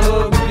me a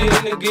hug, if you're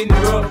into getting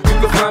rough. You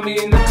can find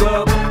me in the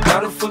club,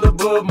 bottle full of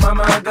bub.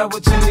 Mama, I got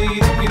what you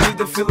need if you need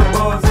to feel the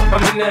buzz.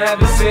 I'm into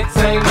having sex,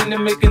 I ain't into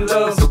making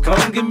love. So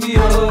come give me a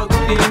hug,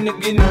 if you're into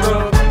getting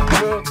rough.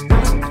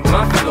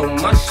 My flow,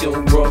 my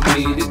show brought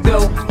me the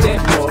dough that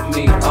brought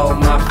me all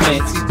my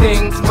fancy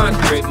things. My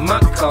drip, my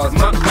cars,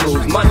 my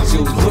clothes, my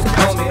shoes. Look,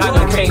 homie, I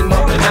done came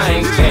up and I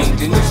ain't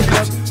changing. You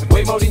love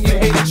way more than you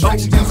hate it. Oh,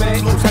 you man,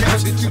 I know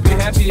that you be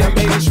happy I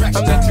made it.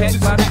 I'm that cat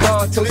by the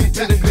bar, toasted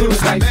to the good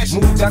life.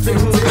 Moved out the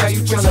hood, now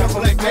you tryna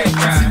pull it back.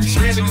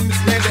 Stranded in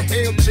this land of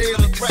hell,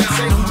 jail, and crack.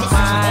 Say who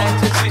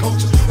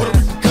culture, or the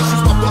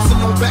repercussions by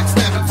busting on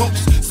backstabbing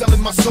folks.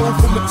 Selling my soul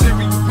for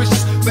material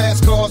wishes,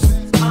 fast cars.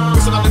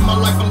 Wishing I live my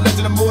life a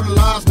legend,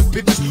 immortalized with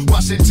pictures.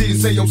 Watch that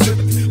tears say, yo,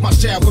 sympathy. My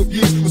childhood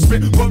years was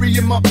spent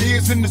burying my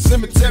peers in the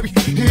cemetery.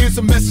 Here's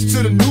a message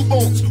to the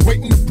newborns,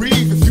 waiting to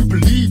breathe. If you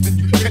believe in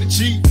you, Get a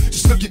G,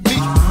 just look at me.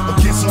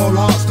 Against all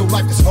odds, though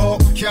life is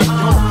hard, carry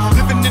on.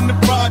 Living in the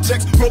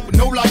projects, broke with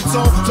no lights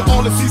on. To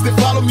all the seas that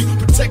follow me,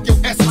 protect your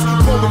essence,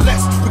 more or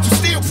less. But you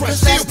still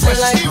press, still press,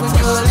 still press.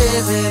 You're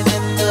living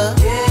in the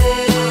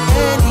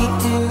ghetto,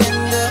 eating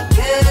in the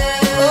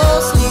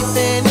ghetto,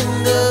 sleeping in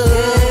the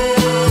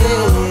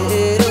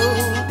ghetto.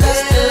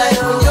 That's the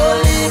life when you're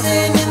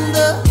living in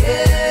the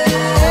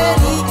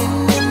ghetto,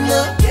 eating in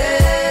the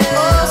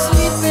ghetto,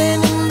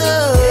 sleeping in the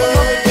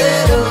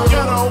ghetto.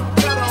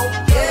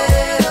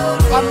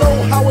 I know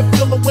how it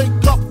feel to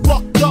wake up,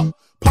 fucked up.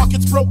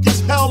 Pockets broke as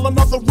hell,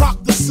 another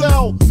rock to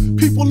sell.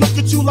 People look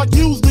at you like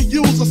you's the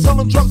user,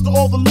 selling drugs to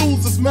all the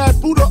losers, mad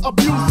Buddha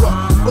abuser.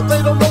 But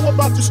they don't know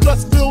about your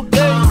stress-filled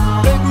day.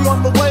 Baby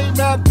on the way,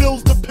 mad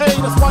bills to pay.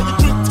 That's why you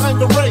drink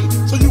Tanqueray,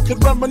 so you can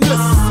reminisce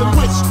and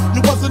wish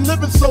you wasn't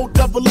living so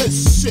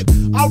devilish. Shit,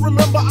 I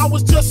remember I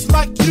was just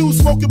like you,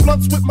 smoking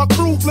blunts with my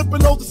crew,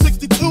 flipping over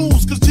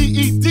 62s. Cause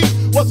GED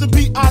wasn't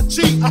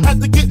B.I.G. I had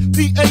to get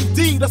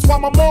P.A.D. That's why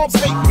my moms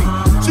hate me.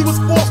 She was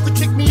forced to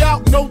kick me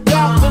out, no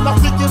doubt. Then I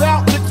figured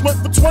out niggas went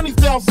for 20s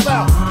down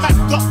south.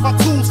 Packed up my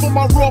tools for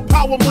my raw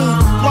power move.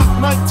 Block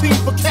 19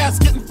 for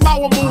casket and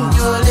flower moves.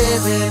 You're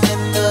living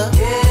in the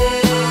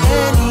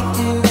ghetto,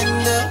 eating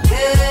in the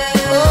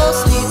ghetto,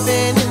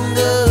 sleeping in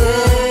the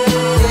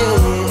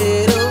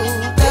ghetto.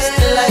 That's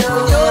the life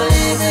when you're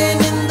living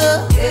in the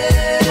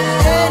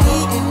ghetto,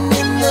 eating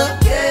in the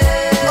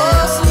ghetto,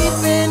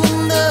 sleeping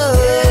in the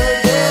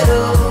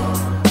ghetto.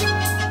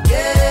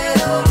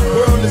 The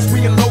world is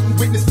reloading,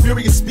 witness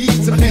furious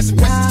speeds. And answer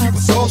questions keep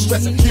us all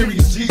stressing,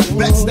 curious G.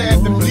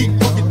 Backstab and bleed,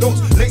 broken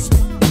doors, lace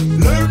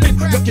learning,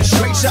 looking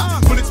straight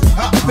shot. Bullets be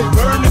hot, they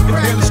burning,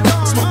 inhaling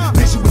smoke.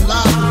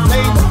 Visualize the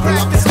flame, when I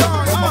get stuck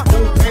on my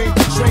own pain.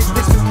 Strange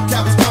distance,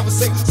 cabins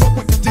conversation, so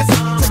quick to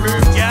distance.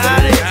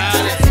 Got it,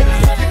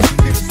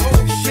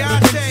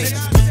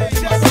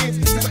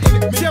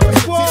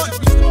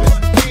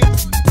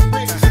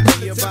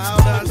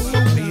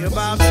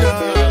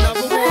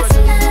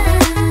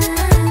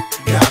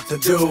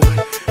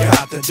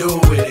 got to do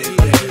with it.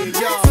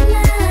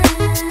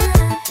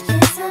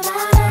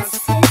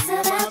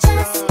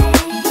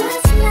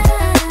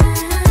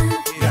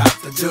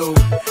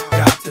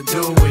 Got to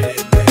do with it,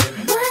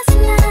 baby. What's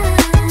love?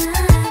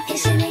 It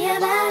should be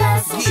about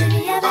us. It should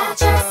be about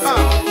just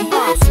me.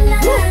 What's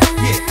love?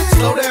 Yeah,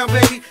 slow down,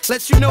 baby.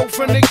 Let you know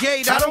from the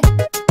gate, I don't,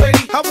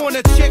 baby. I want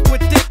a chick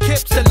with thick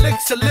hips and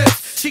licks her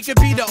lips. She could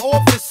be the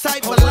office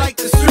type, but like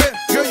the strip.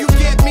 Girl, you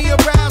get me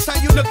aroused, how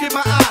you look in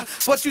my eye.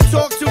 But you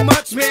talk too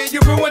much, man,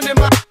 you're ruining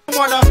my.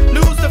 Wanna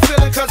lose the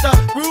feeling, cause the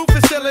roof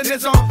is ceiling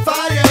is on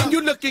fire. And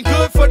you looking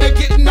good for the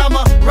getting, I'm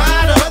a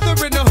rider.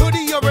 Whether in a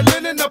hoodie or a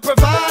linen, a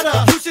provider.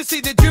 You should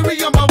see the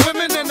jury on my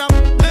women, and I'm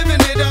living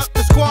it up.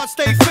 The squad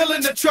stay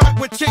filling the truck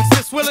with chicks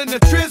that's willing to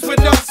trizz with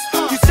us.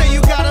 You say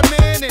you got a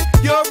man and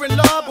you're in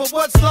love, but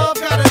what's love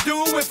gotta do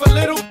with a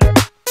little?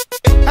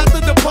 After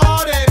the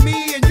party,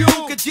 me and you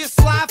could just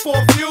slide for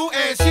a few,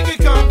 and she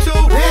could come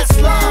too. That's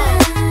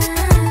love.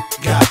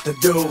 Got to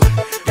do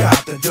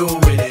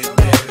with it,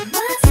 baby.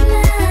 What's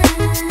love?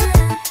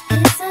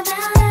 It's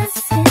about us.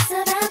 It's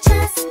about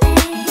just me.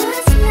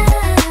 What's love?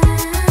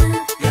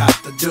 Got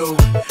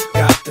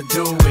to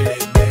do with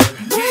it, baby.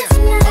 What's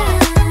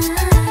love?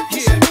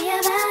 It should be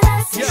about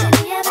us. It should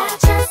be about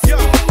just me.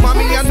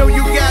 Mommy, I know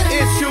you got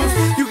issues.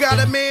 You got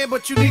a man,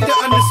 but you need to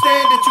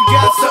understand that you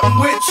got something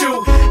with you.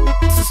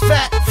 This is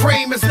fat,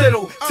 frame is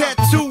little.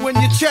 Tattoo in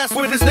your chest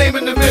with his name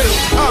in the middle.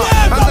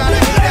 I'm not a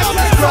hit out,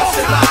 this crush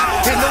a lot.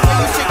 And the way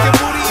you shake your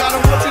booty, I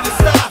don't want you to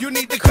stop. You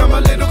need to come a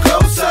little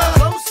closer.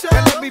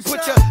 And let me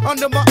put you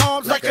under my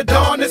arms like a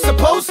dawn is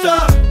supposed to.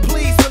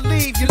 Please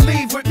believe you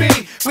leave with me.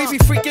 We be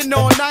freaking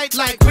all night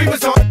like we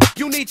was on.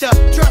 You need to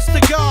trust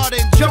the God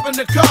and jump in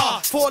the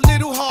car for a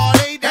little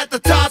heartache at the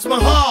Taj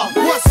Mahal.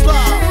 What's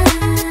love?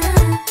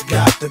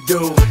 Got to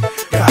do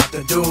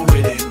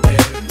with it, baby.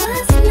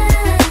 What's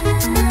love?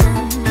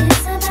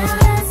 It's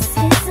about us.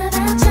 It's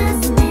about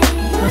just me.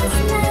 What's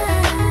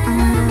love?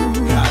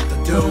 Got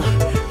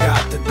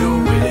to do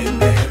with it,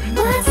 baby.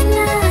 What's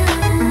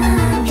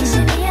love? It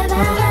should be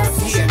about us.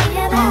 It should be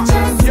about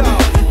just me.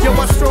 Yo, I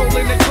stroll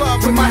in the club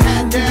with my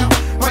hat down,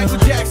 Michael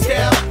Jack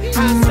style.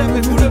 High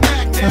seven, who the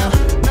back down?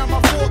 Now my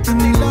fork,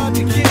 they love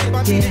the kid.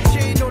 I need a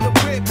chain on the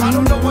whip. I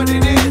don't know what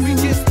it is. We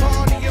just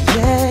party and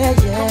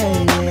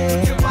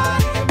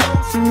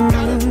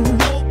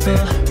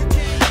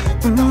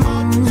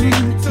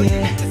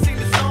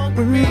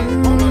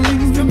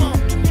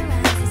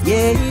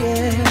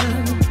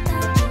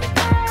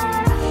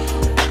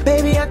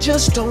Baby, I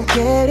just don't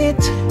get it.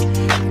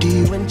 Do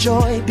you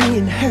enjoy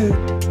being hurt?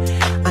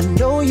 I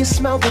know you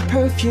smell the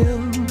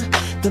perfume,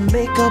 the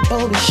makeup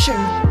on his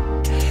shirt.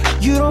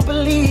 You don't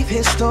believe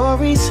his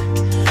stories.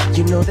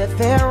 You know that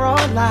there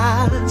are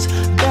lies.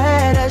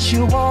 Bad as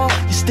you are,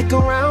 you stick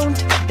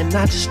around, and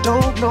I just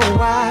don't know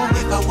why.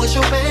 If I was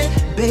your man,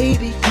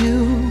 baby,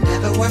 you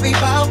never worry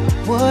about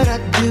what I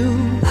do.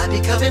 I'd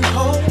be coming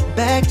home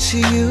back to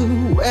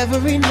you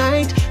every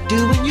night,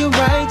 doing you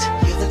right.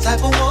 You're the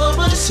type of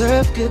woman to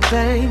deserve good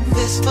fame.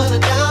 This for the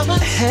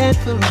diamonds, a head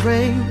full of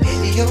rain.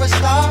 baby, you're a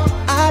star.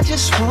 I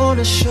just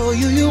wanna show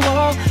you you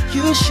are.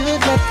 You should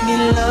let me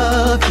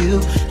love you.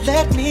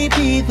 Let me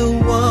be the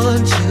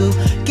one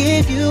to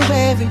give you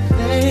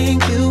everything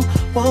you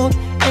want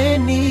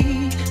and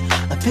need.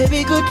 A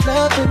baby, good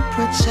love and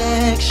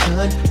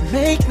protection.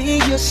 Make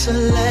me your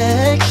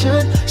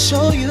selection.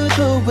 Show you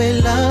the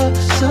way love's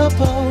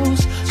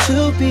supposed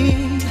to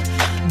be.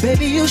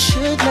 Baby, you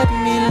should let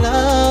me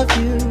love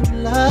you,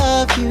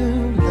 love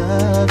you,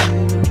 love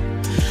you,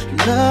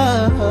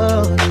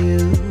 love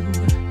you.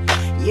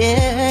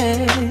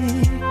 Yeah.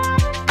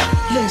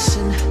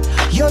 Listen,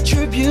 your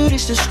true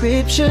beauty's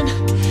description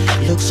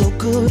looks so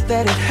good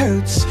that it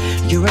hurts.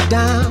 You're a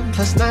dime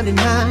plus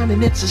 99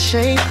 and it's a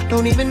shame.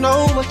 Don't even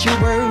know what you're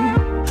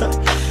worth.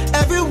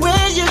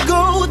 Everywhere you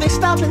go, they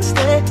stop and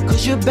stare,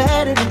 cause you're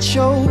bad and it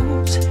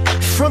shows.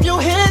 From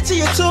your head to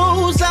your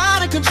toes,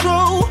 out of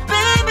control.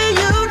 Baby,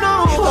 you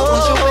know. What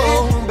was your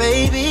way?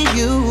 Baby,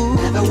 you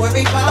Never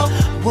worry about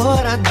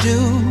what I do.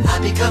 I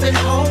be coming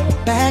home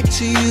back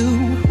to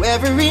you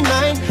every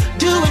night,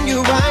 doing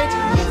you right.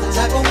 You're the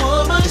type of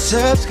woman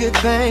deserves good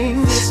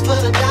things. This for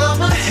the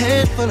diamonds, a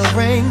handful of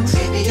rings.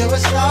 baby, you're a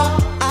star.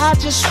 I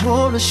just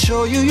wanna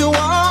show you you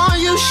are.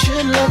 You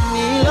should let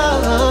me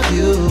love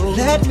you.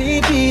 Let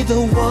me be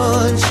the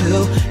one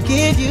to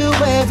give you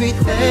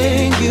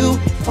everything you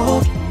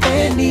want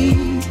and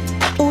need.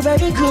 Oh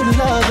baby, good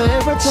love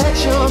and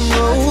protection.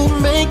 Oh,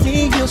 make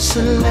me your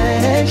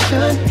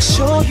selection.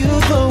 Show you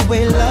the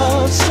way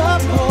love's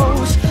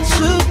supposed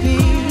to be.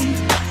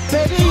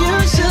 Baby, you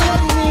should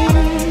let me.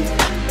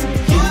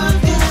 You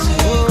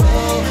deserve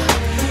it.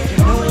 You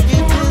know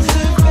you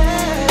deserve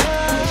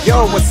it.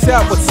 Yo, what's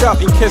up, what's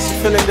up? In case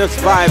you're feeling this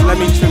vibe, let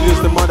me introduce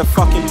the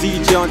motherfucking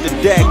DJ on the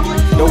deck.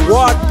 The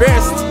world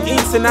best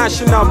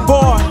international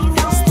boy,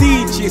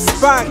 Steve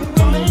Spank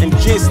and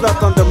J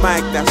Slug on the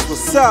mic, that's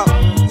what's up.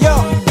 Yo!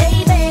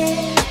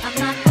 Baby, I'm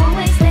not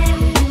always there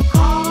when you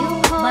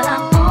call, but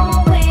I'm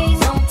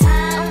always on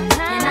time,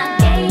 and I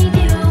gave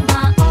you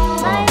my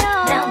all.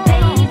 Now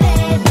baby,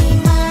 be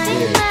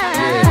mine.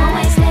 I'm not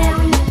always there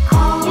when you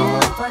call,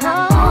 but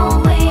I'm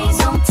always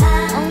on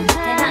time,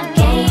 and I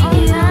gave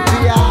you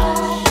my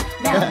all.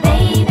 Now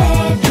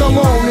baby, come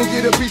on and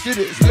get a piece of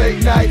this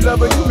late night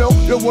lover, you know,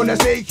 the one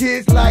that make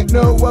kids like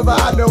no other.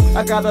 I know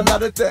I got a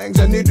lot of things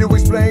I need to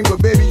explain,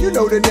 but baby, you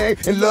know the name,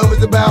 and love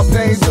is about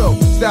pain. So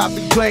stop the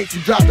complaints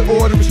and drop the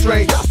order of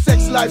restraint. Our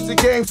sex life's a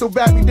game, so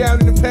back me down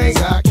in the pain.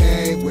 I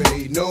can't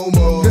wait no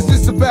more, cause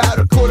it's about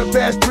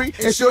 3:15,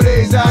 and sure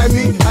days I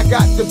mean, I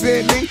got the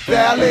Bentley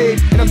Ballet,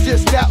 and I'm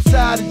just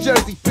outside of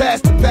Jersey,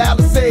 past the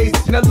Palisades,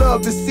 and I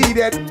love to see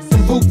that,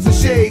 some boots and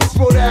shades,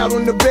 spread out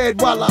on the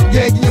bed while I'm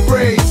yanking your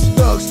braids,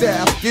 thug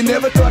style. You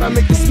never thought I'd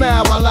make you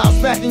smile while I'm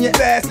smacking your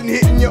ass and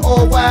hitting you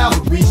all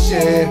wild. We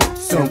share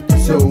something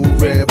so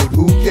rare, but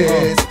who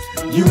cares?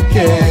 You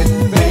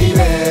can, baby.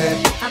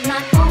 I'm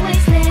not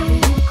always there when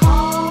you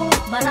call,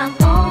 but I'm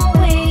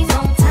always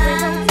on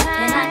time,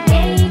 and I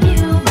gave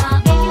you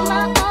my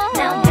all.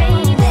 Now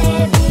baby,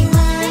 be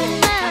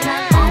mine. I'm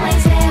not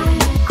always there when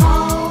you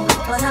call,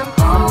 but I'm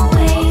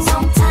always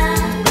on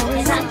time,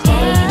 and I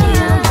gave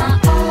you my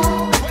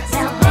all.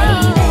 Now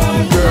baby,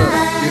 be Girl,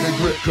 mine. get a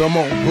grip, come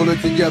on, pull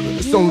it together.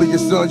 It's only a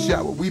sun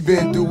shower. We've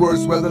been through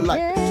worse weather,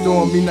 like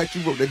stormy night.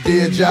 You wrote a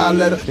Dear John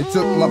letter and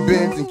took my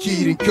Benz and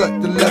keyed and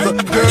cut the leather.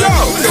 Girl,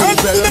 no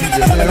better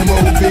than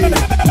M.O.B.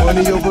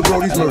 Money over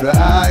Brody's murder,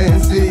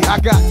 INC. I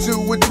got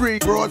 2 or 3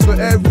 broads for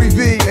every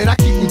V, and I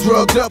keep them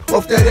drugged up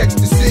off that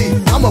ecstasy.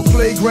 I'm a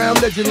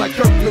playground legend like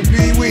Kirkland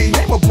Pee Wee.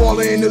 I'm a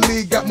baller in the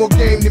league, got more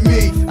game than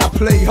me. I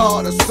play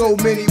harder, so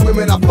many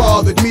women I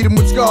fathered. Meet them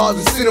with scars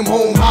and send them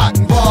home hot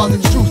and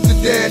bothered. Truth to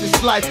dare,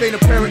 this life ain't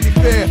apparently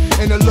fair,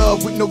 and a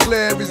love with no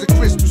glare is a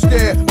crystal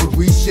stare. But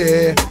we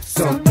share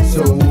something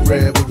so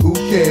rare, but who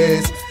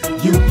cares?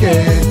 You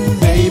can,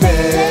 baby.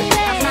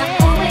 I'm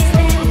not always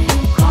there when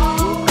you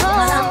call,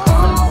 but I'm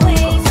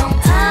always on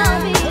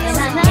time, and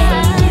I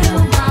gave you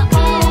my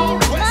all.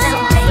 Now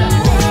baby,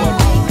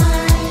 be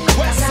mine.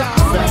 I'm not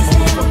always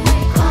there when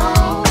you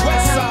call,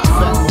 but I'm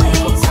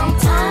always on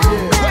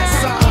time, and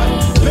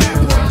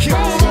I gave you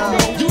my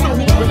all. You know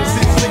who really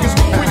sees niggas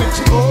with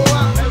Quincy.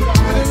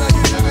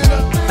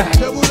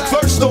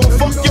 First off,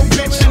 fuck your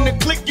bitch and the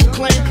clique you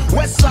claim.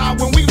 Westside,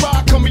 when we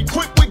ride, come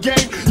equipped with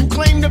game. You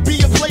claim to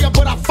be a player,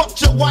 but I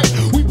fucked your wife.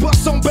 We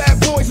bust on bad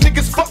boys,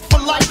 niggas fuck for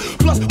life.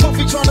 Plus,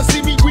 Puffy tryna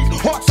see me weak,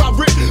 hearts I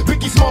rip.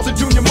 Biggie Smalls and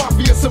Junior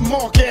Mafia, some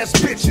mark ass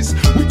bitches.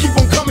 We keep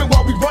on coming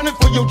while we running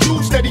for your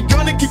juice. Steady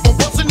gunning, keep on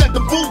busting at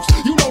the fools.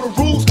 You know the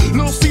rules.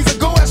 Lil Caesar,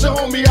 go ask your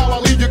homie how I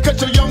leave you.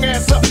 Cut your young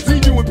ass up,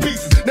 leave you in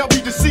pieces. Now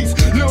be deceased.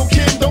 Lil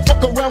Kim, don't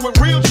fuck around with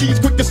real cheese.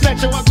 Quick to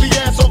snatch your ugly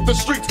ass off the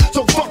streets.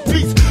 So fuck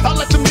peace. I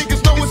let them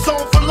niggas know it's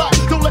on for life.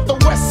 Don't let the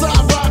West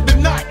Side ride the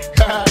night.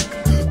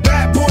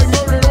 Bad boy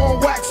murdered on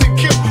wax and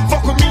kill.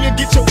 Fuck with me and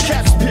get your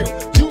caps peeled.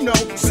 You know,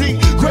 see,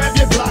 grab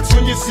your blocks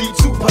when you see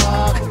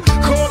Tupac.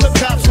 Call the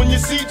cops when you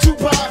see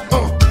Tupac.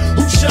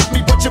 Who shot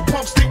me but your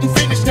pumps didn't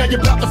finish. Now you're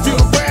about to feel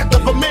the wrath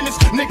of a menace.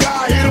 Nigga,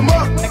 I hit him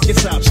up. Check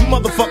this out, you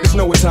motherfuckers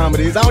know what time it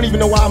is. I don't even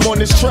know why I'm on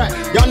this track.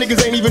 Y'all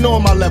niggas ain't even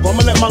on my level.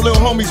 I'ma let my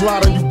little homies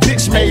ride on you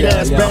bitch-made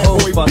ass bad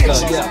boy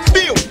bitches.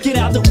 Feel. Get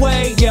out the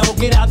way, yo,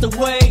 get out the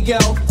way, yo.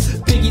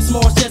 Biggie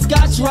Smalls just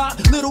got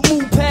dropped. Little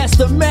move past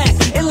the Mac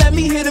and let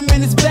me hit him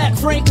in his back.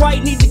 Frank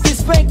White need to get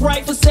spanked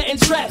right for setting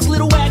traps.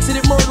 Little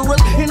accident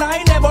murderers, and I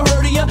ain't never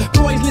heard of ya.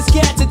 Poisonous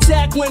cats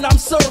attack when I'm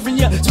serving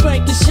ya.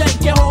 Spank and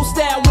shake your whole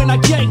style when I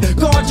gank.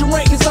 Guard your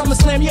rank, cause I'ma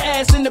slam your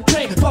ass in the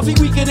paint. Puffy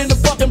weaker than the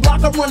fucking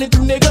block I'm running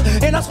through, nigga.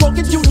 And I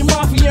smoking Junior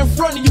Mafia in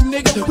front of you,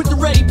 nigga. With the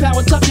ready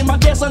power, tucking my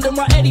gas under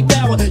my Eddie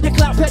Bauer. Your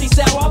clout petty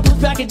sour, I'll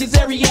put packages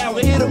every hour.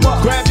 Hit 'em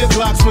up. Grab your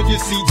Glocks when you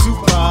see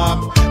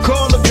Tupac.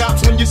 Call the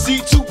cops when you see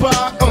Tupac.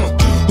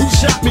 Who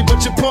shot me,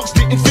 but your punks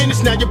didn't finish.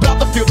 Now you're about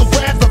to feel the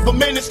wrath of a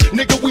menace.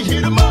 Nigga, we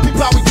hit 'em up.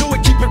 People, how we do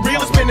it, keep it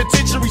real. It's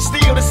penitentiary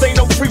steel. This ain't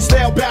no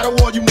freestyle battle.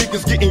 All you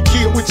niggas getting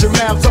killed with your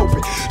mouths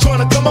open.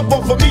 Trying to come up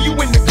off of me, you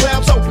in the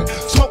clouds open.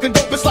 Smoking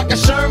dope, it's like a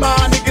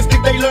Sherman. Niggas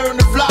think they learn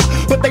to fly,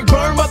 but they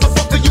burn,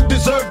 motherfucker, you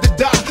deserve to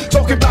die.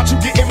 Talking about you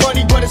getting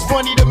money, but it's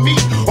funny to me.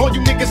 All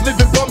you niggas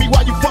living bummy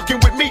while you fucking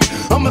with me.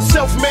 I'm a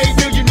self-made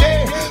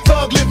millionaire.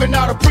 Thug living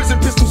out of prison,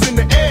 pistols in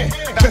the air.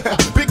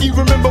 Biggie,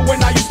 remember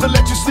when I used to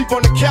let you sleep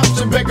on the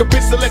couch and beg a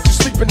bitch to let you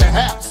sleep in the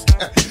house?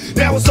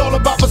 Now it's all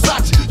about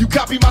Versace. You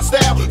copy my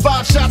style.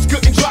 5 shots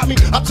couldn't drop me.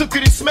 I took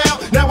it and smiled.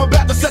 Now I'm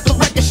about to set the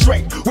record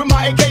straight. With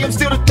my AK, I'm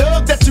still the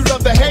thug that you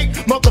love to hate.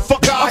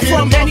 Motherfucker, I hear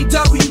I'm from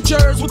NEW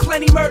Jersey, with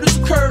plenty murders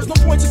occurs. No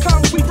points of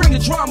comments, we bring the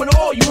drama to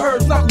all you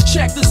heard. Now we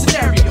check the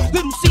scenario.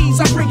 Little C's,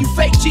 I bring you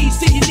fake G's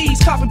to your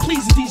knees, copping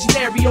please in these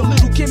scenario.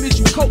 Little Kim, is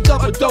you coked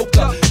up or doped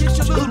up? Get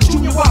your little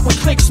Junior Whopper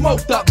click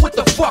smoked up. What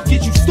the fuck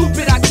is you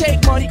stupid? I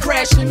take money,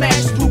 crash and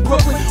mash through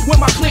Brooklyn. When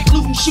my click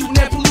looting, shooting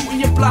and polluting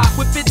your block.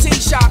 With 15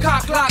 shot,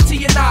 cock lock to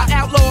your knot.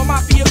 Outlaw,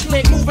 Mafia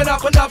click, moving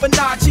up another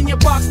notch. In your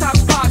box top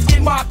spots,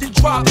 get mopped and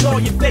dropped. All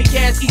your fake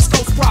ass East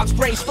Coast props,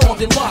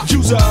 brainstormed and locked.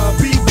 User,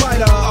 beat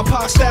writer, a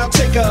pop style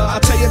taker. I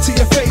tell you to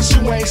your face,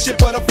 you ain't shit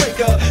but a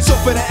faker. So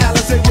for the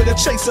Alizé with a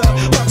chaser,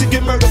 about to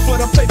get murdered for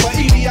the paper.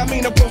 Edie, I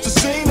mean approach the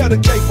scene of the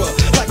caper.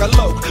 Like a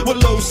loke,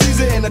 with low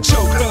Caesar and a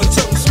choke.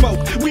 Toting smoke,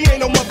 we ain't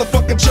no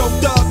motherfucking joke.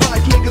 Dog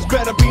life, niggas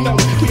better be known.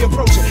 We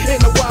approaching in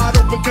the wide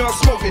open gun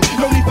smoking.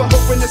 No need for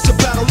hoping it's a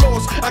battle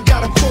lost. I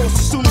got a course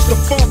as soon as the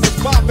funk is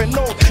popping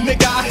off.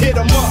 Nigga, I hit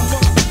 'em up.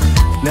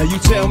 Now you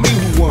tell me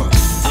who won.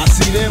 I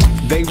see them,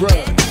 they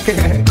run.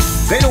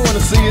 They don't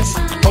wanna see us.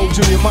 Whole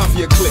Junior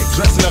Mafia clique,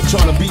 dressing up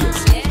trying to be us.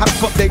 How the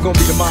fuck they gonna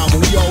be the mob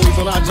when we always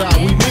on our job?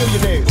 We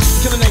millionaires.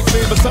 Killing ain't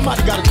fair, but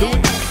somebody gotta do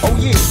it. Oh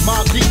yeah,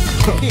 Mob Deep,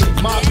 Mob Deep,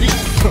 Mob Deep,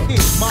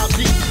 Mob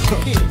Deep,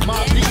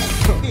 Mob Deep,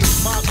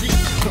 Mob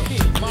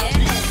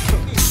Deep.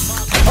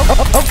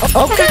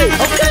 Okay.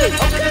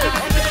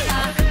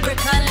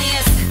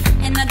 Reckless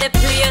in the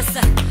place.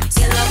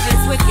 Your love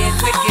is wicked,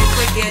 wicked,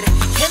 wicked.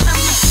 Kill 'em.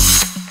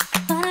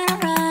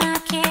 I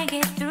can't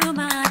get through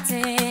my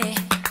day.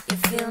 You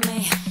feel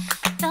me?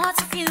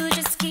 Thoughts of you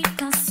just keep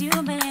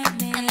consuming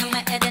me. And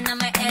on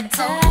my head,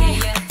 oh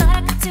yeah. Thought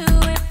I could do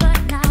it, but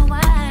now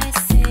I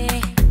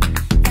see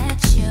that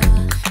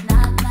you're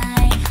not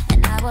mine,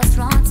 and I was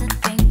wrong to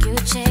think you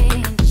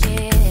changed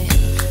it.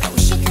 I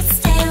wish you could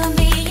stay with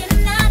me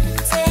another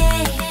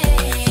day.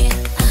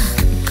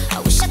 I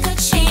wish I could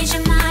change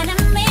your mind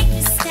and make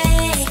you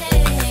stay.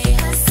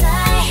 'Cause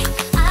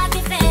I'd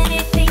give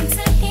anything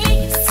to hear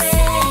you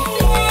say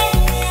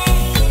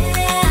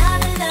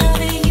I've been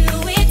loving you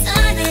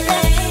eternally.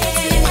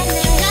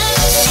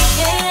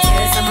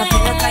 Tears on my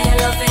pillow 'cause your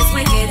love is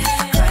wicked.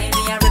 Cry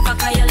me a river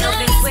 'cause your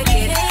love is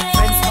wicked.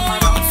 Friends come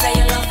around say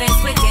your love is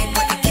wicked,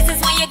 but the kisses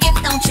when you give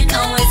don't you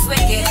know it's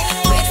wicked.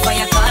 Wait for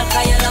your call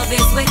 'cause your love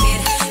is wicked.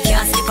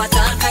 Can't sleep at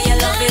all 'cause your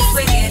love is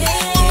wicked.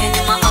 Pain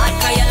in my heart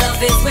 'cause your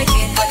love is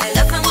wicked, but the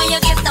love when you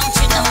give don't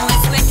you know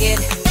it's wicked.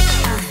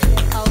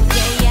 Oh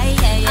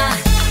yeah.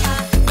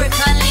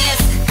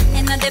 Reckless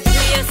in the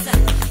place.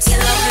 Your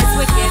love is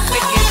wicked,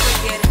 wicked,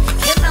 wicked.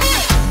 Kill 'em.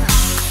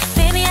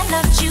 Baby, I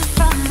loved you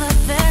from the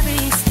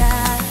very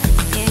start.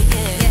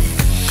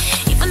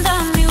 Yeah. Even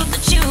though I knew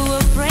that you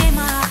would break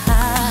my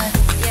heart.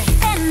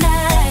 And I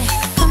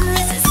couldn't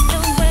resist the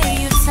way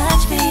you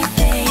touch me,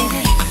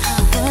 baby.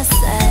 Was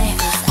I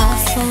a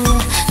fool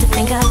to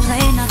think I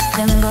play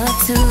nothing but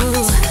two?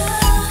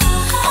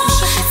 I wish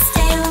you could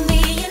stay with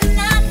me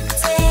another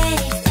day.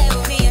 Stay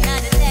with me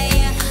another day.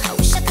 I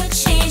wish I could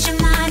change your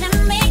mind and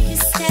make you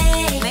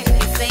stay. Make me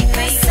think,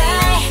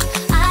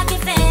 I'd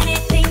give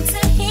anything to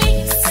hear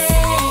you say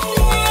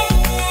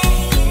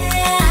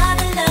I've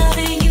been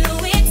loving you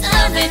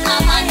eternally.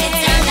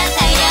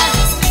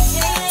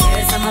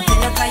 Tears on my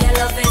pillow 'cause your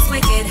love is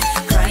wicked.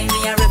 Cry me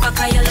a river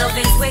 'cause your love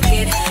is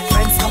wicked.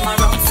 Friends come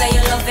around say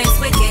your love is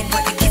wicked,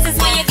 but the kisses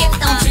when you give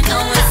don't you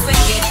know it's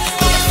wicked.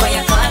 Wait for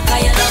your call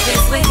 'cause your love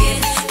is wicked.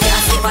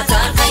 Can't sleep at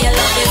all 'cause your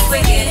love is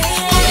wicked.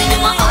 Pain in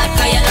my heart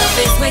 'cause your love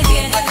is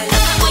wicked, but the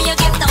love when you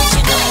give don't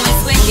you know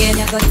it's wicked.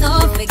 You got no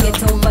forget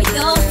over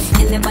you.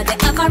 Anybody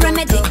have a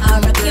remedy or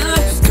a cure?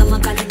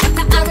 Someone call it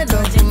doctor or a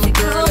virgin to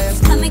grow.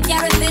 Come and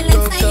carry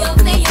feelings say yo.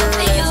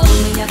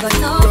 You got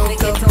no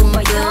forget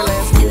over you.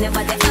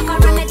 Anybody have a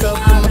remedy or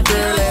a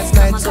cure?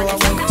 Someone call it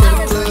doctor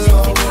or a virgin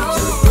to grow.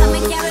 Come and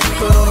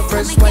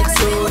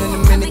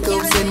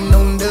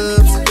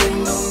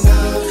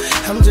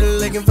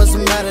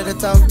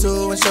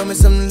and show me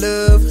some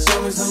love.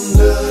 Show me some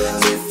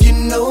love. If you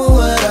know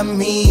what I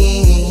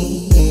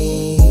mean.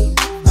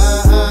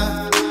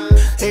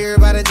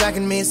 Everybody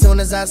jacking me as soon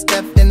as I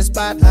stepped in the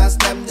spot. I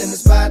stepped in the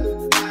spot.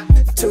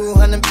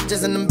 200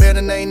 bitches in the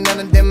building, ain't none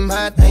of them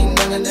hot, ain't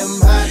none of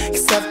them hot.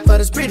 Except for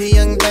this pretty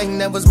young thing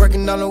that was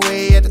working all the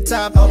way at the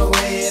top, all the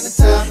way at the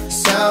top.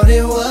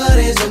 Shouted, what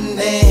is your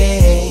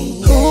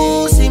name?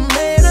 Ooh, she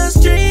made us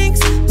drinks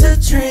to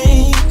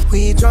drink.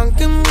 We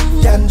drunk and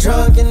got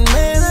drunk and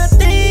man, I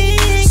think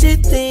she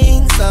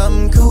thinks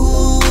I'm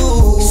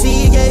cool.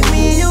 She gave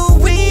me a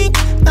wink,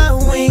 I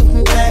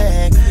winked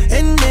back,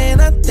 and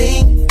then I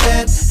think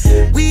that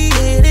we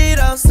hit it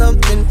off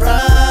something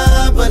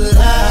proper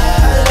like.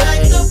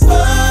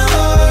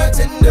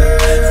 Bartender.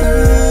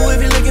 Ooh,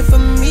 if you're looking for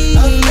me,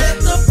 I'm at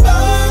the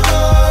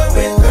bar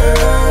with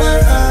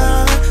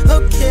her.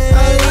 Okay, I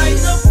like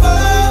the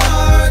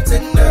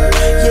bartender.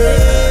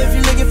 Yeah, if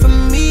you're looking for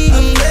me,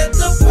 I'm at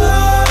the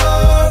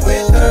bar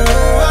with her.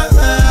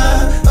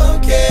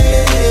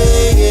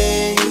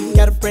 Okay,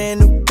 got a brand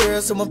new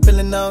girl, so I'm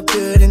feeling all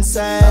good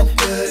inside. I'm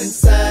good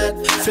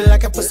inside. Feel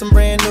like I put some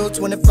brand new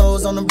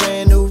 24s on a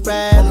brand new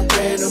ride. On a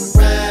brand new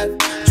ride.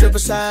 Triple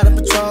shot of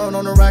Patron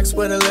on the rocks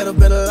with a little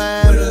bit of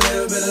lime. With a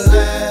little bit of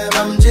lime.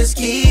 I'm just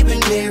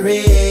keeping it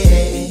real.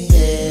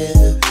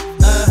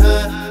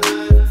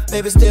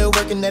 Baby still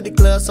working at the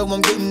club, so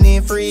I'm getting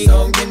in free.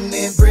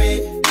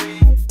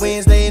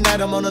 Wednesday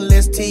night I'm on the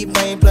list,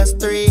 T-Pain plus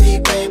 3.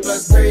 T-Pain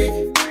plus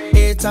 3.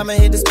 Every time I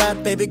hit the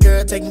spot, baby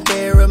girl taking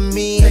care of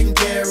me. Taking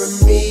care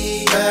of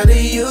me. How do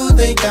you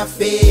think I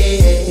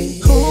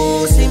feel?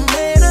 Ooh, she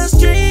made us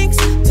drinks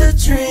to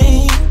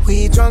drink.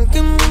 We drunk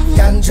and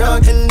got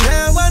drunk and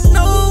now I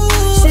know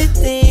she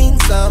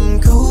thinks I'm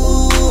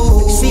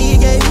cool. She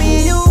gave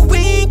me a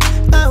wink,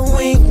 I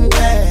winked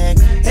back,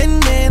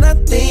 and then I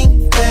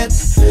think that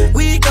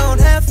we gon'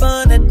 have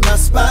fun at my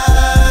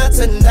spot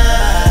tonight.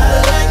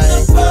 I like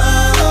the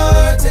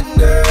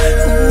bartender.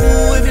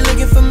 Ooh, if you're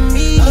looking for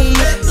me, I'm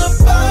at the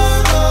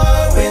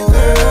bar with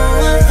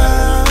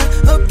her.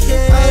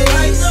 Okay, I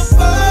like the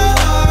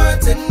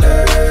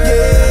bartender.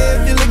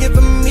 Yeah, if you're looking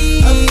for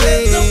me, I'm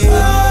at the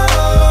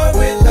bar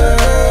with her.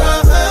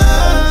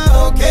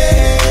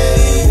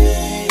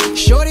 Okay.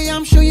 Shorty,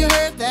 I'm sure you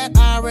heard that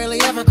I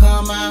rarely ever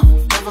come out.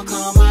 Never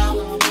come out.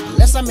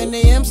 Unless I'm in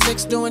the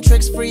M6 doing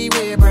tricks,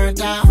 freeway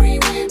burnt out.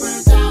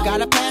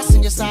 Got a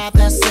passenger side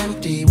that's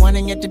empty,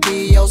 wanting it to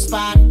be your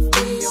spot.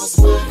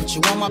 Put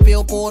you on my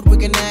billboard, we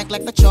can act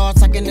like the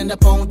charts, I can end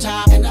up on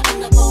top.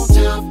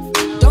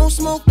 Don't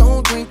smoke,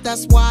 don't drink,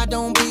 that's why I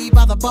don't be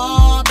by the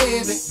bar,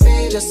 baby.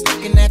 Just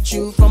looking at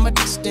you from a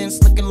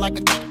distance, looking like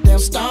a goddamn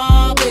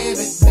star,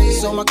 baby.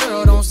 So my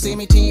girl don't see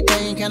me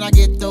T-Pain, can I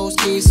get those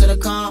keys to the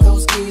car?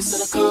 Those keys to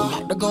the car.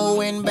 About to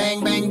go in,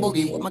 bang, bang,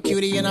 boogie with my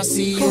cutie and I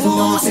see you.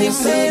 Okay.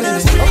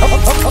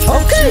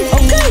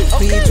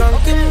 We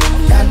drunk and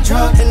got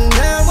drunk and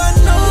now I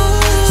know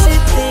she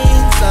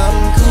thinks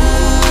I'm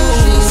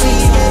cool. She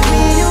gave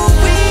me a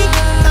wink,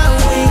 I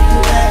winked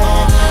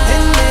back,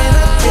 and then I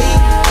think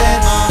that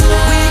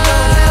we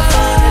gon' have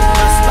fun in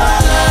my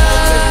spot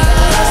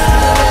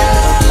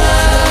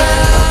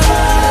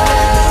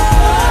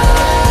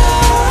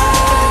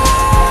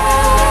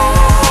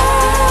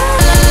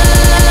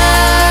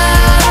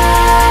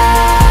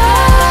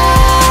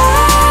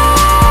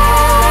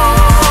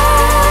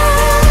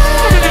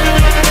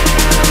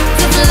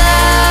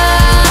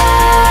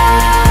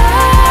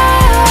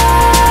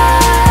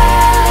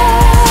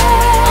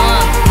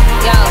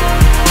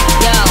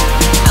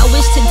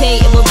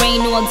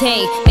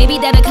day. Maybe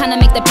that'll kinda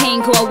make the pain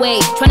go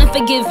away. Trying to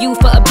forgive you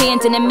for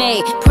abandoning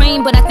me.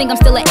 Praying, but I think I'm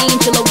still an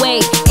angel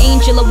away.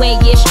 Angel away,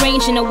 yeah,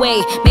 strange in a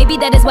way. Maybe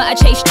that is why I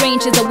chase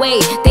strangers away.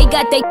 They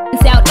got their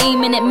out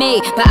aiming at me,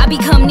 but I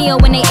become Neo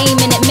when they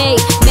aiming at me.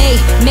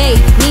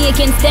 Me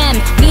against them,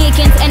 me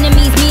against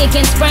enemies, me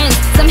against friends.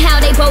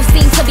 Somehow they both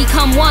seem to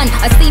become one.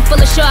 A sea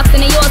full of sharks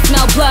and they all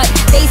smell blood.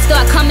 They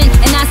start coming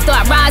and I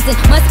start rising.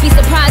 Must be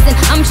surprising,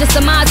 I'm just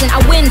surmising. I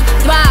win,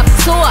 thrive,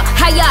 soar,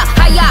 higher,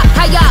 higher,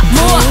 higher,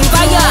 more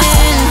fire.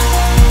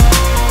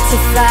 To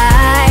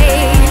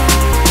fight,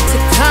 to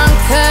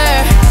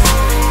conquer,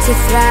 to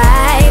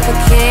thrive. I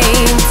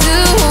came to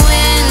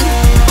win,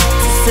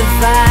 to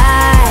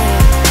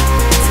survive,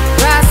 to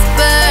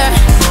prosper,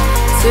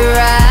 to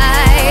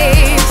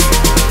rise,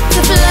 to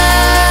fly.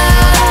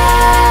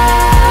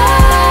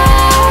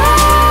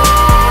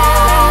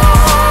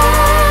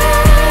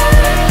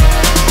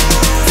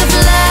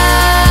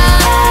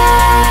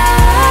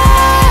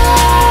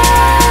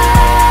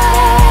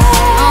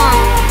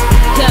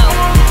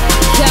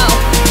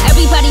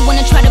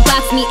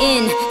 Me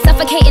in,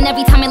 suffocating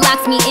every time it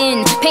locks me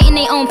in. Painting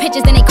their own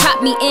pictures and they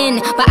crop me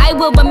in. But I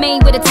will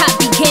remain where the top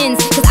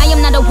begins. Cause I am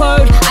not a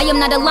word, I am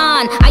not a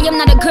line. I am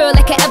not a girl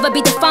that can ever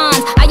be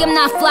defined. I am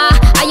not fly,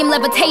 I am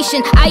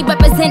levitation. I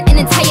represent an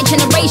entire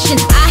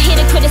generation. I hear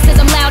the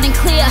criticism loud and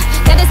clear.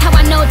 That is how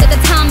I know that the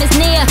time is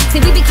near.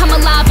 See, we become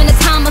alive in a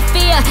time of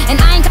fear.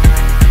 And I ain't got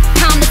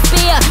time to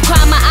spare.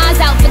 Cry my eyes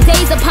out for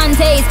days upon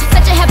days.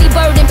 Such a heavy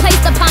burden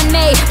placed upon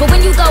me. But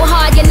when you go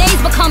hard, your nays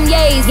become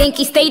yays.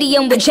 Yankee Stadium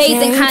stadium with Jay's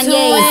and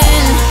Kanye.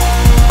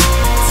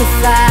 To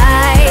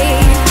fight,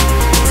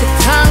 to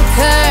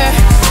conquer,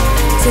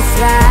 to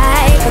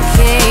thrive. I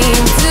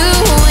came to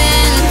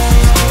win,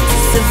 to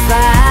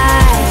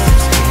survive,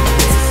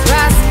 to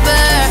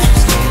prosper,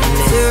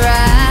 to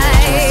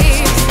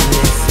rise,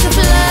 to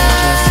fly.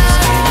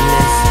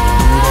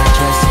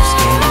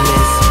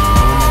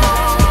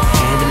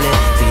 Handle it,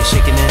 so you're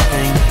shaking that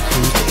thing like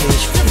who's the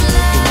ish? Look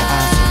in the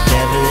eyes, so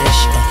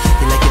devilish.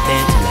 You like it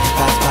dance on the hip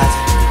hop spots.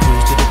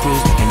 Cruise to the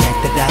cruise to connect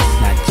the dots.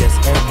 Not just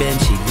urban,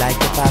 she liked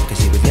the pop, cause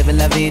she was living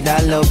la vida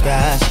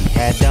loca. She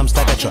had dumps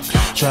like a truck.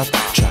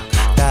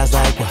 Thighs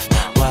like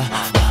what?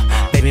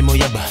 Baby, move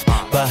your butt.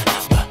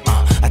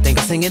 I think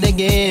I'll sing it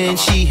again.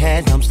 She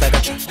had dumps like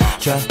a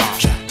truck.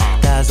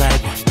 Thighs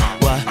like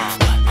what?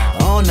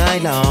 All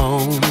night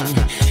long.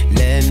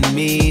 Let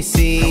me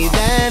see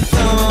that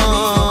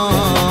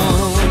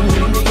thong,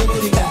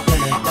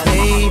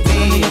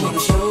 baby.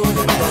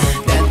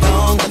 That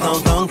thong.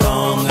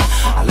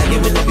 I like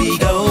it when the beat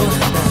go.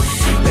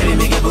 Baby,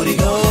 make your booty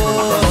go.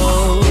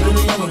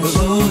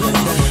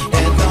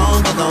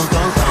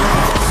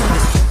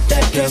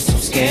 That girl's so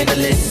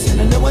scandalous,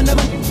 and I know I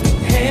never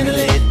handle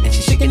it. And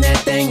she's shaking that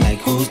thing like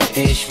who's the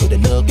ish? With a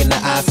look in the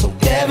eye so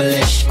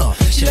devilish.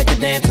 She like to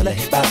dance till the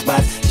hip hop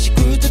spots. And she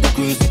cruise to the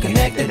cruise to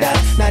connect the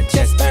dots. Not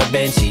just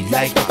urban, she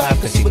liked the pop,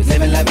 cause she was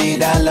living la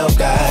vida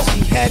loca.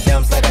 She had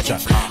dumps like a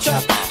truck.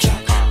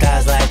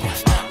 Guys like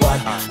what?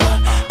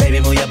 Baby,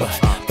 move your butt.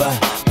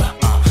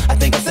 I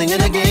think I'm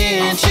singing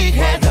again. She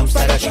had dumps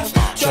like a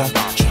truck.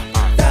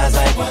 Guys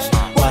like what?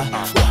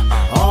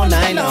 All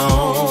night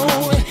long.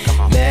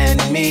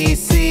 Let me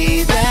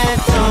see that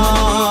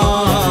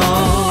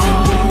thong,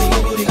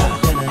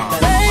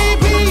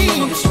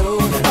 baby.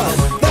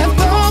 That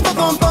thong.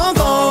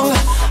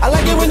 I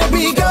like it when the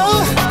beat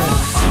go.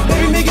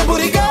 Baby, make your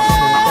booty go.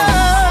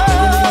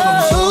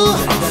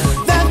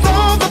 That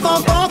thong,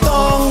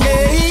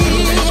 yeah.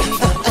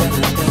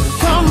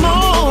 Come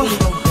on,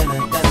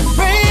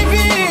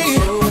 baby.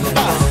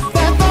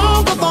 That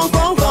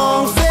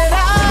thong, said I.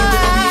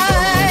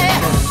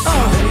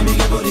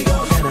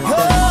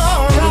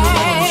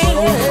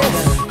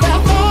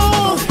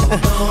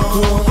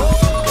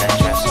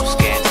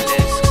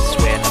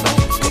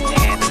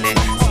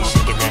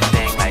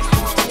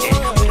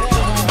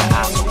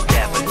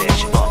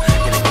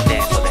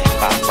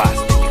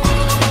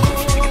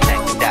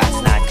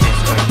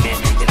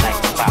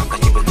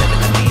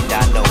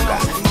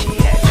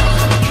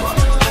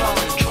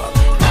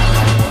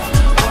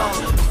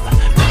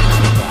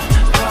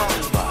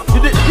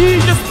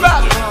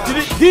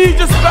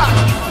 DJ Spark,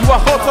 you are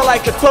hotter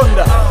like a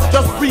thunder.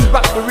 Just bring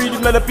back the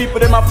rhythm, let the people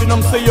them up in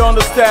them say you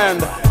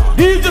understand.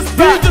 DJ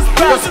Spark, just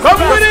come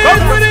with it.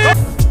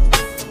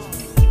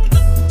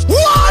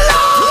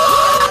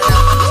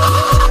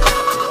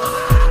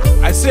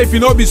 I say if you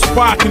no be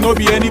Spark, you no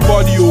be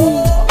anybody.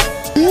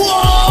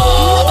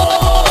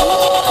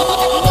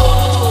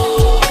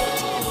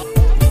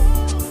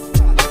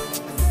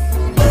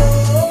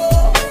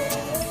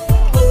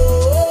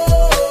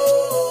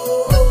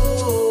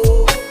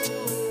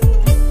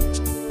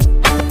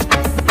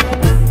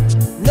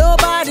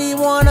 Nobody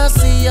wanna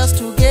see us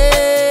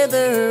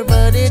together,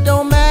 but it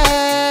don't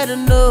matter,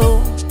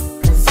 no.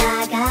 Cause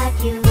I got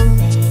you,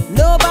 babe.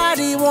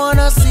 Nobody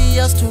wanna see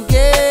us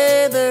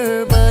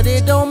together, but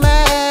it don't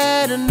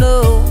matter,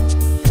 no.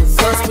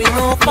 Cause we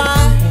gon'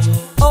 fight,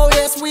 oh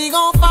yes we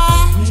gon'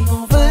 fight.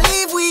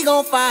 Believe we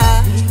gon'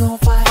 fight.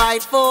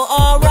 Fight for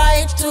our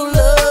right to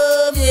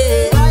love,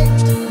 yeah.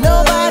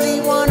 Nobody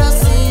wanna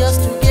see us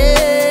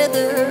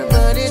together,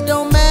 but it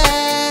don't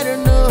matter,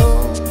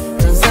 no.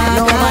 Cause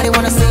nobody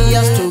wanna see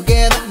us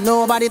together.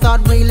 Nobody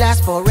thought we'd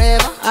last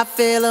forever. I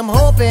feel I'm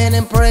hoping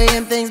and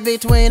praying things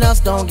between us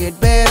don't get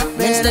better.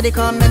 Men steady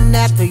coming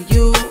after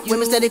you,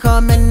 women steady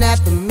coming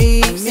after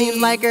me. Seems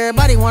like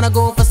everybody wanna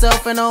go for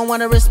self and don't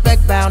wanna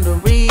respect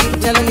boundaries.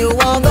 Telling you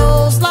all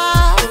those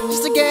lies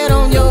just to get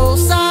on your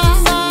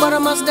side. But I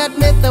must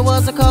admit there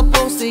was a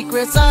couple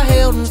secrets I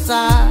held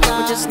inside.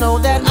 But just know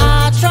that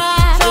I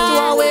tried to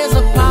always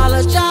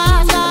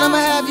apologize. And I'ma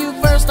have you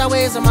first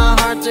always in my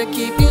heart to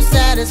keep you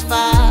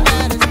satisfied.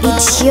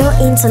 It's your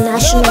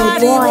international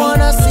boy,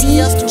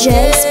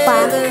 DJ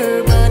Spark.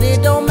 But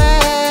it don't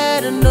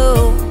matter,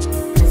 no.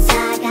 Cause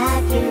I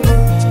got you.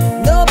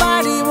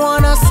 Nobody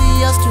wanna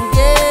see us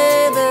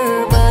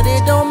together, but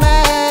it don't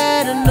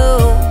matter,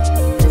 no.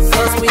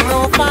 Cause we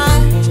gon'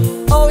 fight,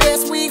 oh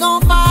yes we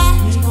gon' fight.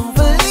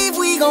 Believe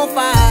we gon'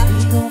 fight.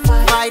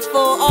 Fight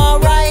for our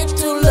right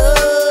to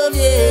love,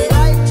 yeah.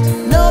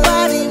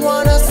 Nobody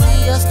wanna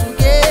see us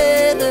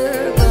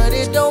together, but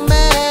it don't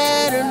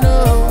matter, no.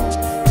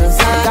 Cause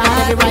I got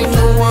every right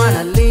to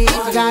wanna leave.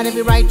 You got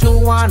every right to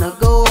wanna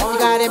go. You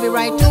got every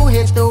right to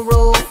hit the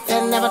road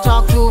and never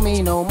talk to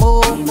me no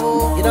more.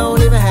 You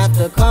don't even have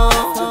to call,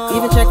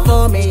 even check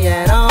for me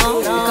at all.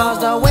 Because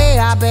the way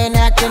I've been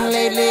acting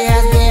lately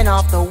has been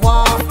off the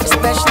wall.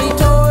 Especially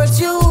towards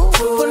you,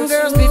 putting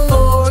girls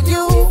before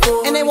you.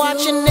 And they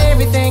watching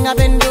everything I've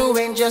been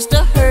doing just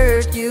to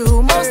hurt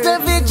you. Most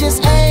of it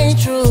just ain't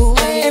true,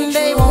 and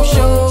they won't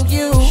show you.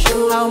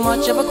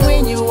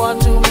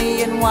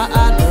 saying why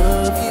I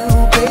love you,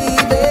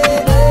 baby.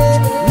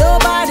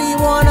 Nobody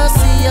wanna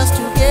see us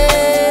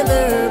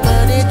together,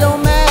 but it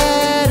don't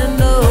matter,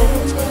 no.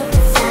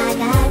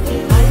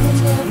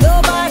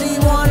 Nobody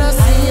wanna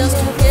see us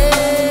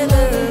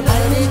together,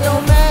 but it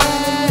don't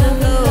matter,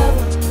 no.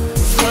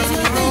 Yes,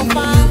 we gon'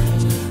 fight.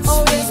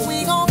 Oh, yes, we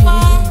gon'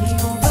 fight.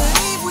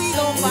 Believe we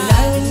gon' fight. And I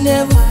will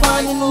never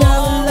find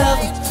another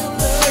lover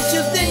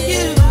richer than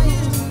you,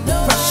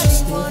 precious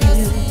than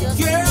you.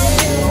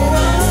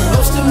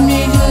 Close to me,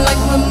 you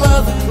like my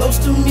mother. Close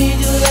to me,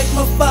 you like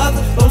my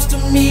father. Close to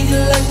me, you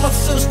like my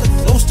sister.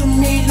 Close to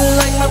me, you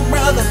like my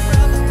brother.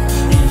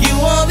 You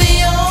are the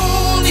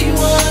only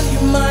one,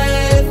 you're my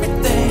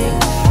everything.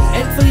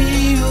 And for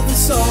you, the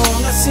song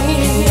I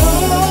sing.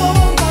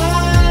 All my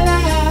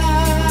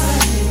life,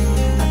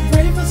 I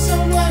pray for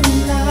someone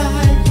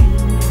like you.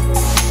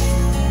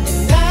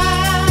 And I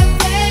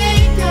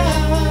thank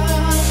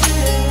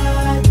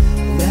God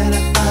that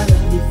I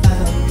finally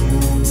found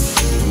you.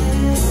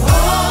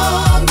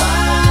 All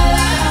my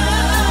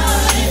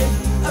life,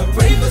 I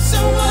pray for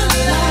someone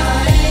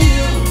like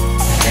you.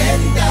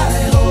 And I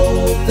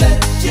hope that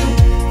you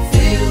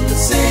feel the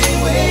same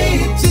way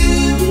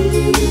too.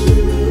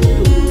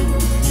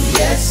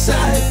 Yes, I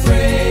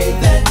pray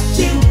that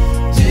you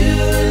do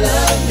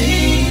love me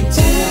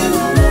too.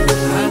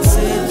 I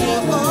said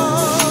you're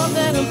all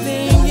that I'm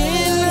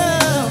thinking of,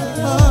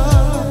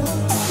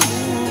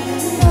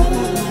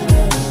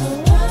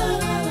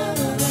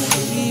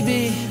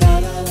 baby.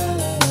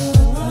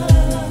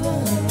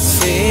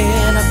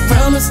 Said I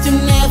promise to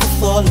never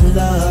fall in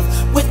love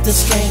with a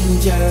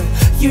stranger.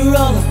 You're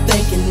all I'm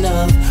thinking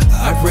of.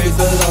 I praise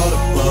the Lord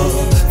above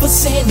for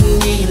sending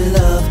me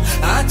love.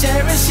 I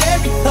cherish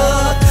every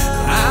hug.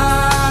 I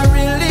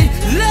really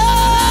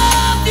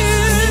love you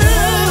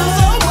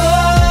so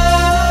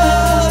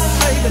much,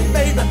 baby,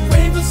 baby.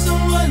 Pray for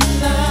someone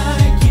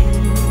like you.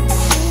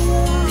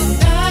 And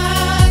I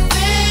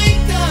thank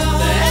God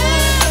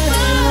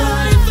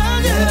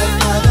that I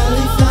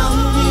finally found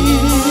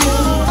you.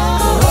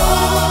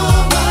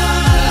 All my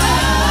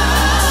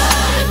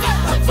life,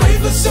 I pray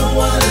for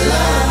someone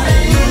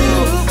like you.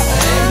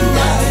 And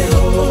I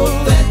hope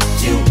that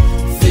you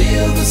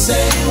feel the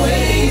same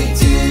way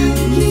too.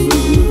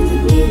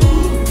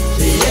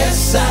 Yes,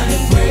 I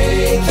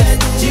pray that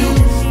you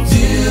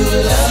do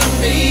love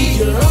me.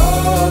 You're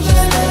all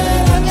that I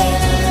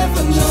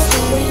ever know.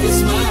 Your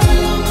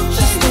smile on my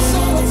face,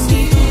 all I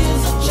see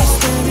is just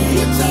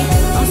your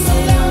time. I'm so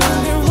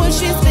wondering what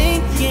she's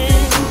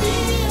thinking.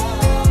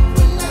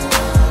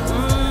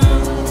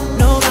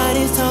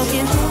 Nobody's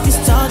talking, this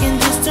talking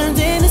just turns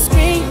into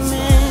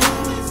screaming.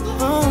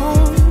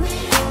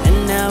 And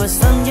now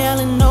it's I'm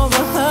yelling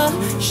over her,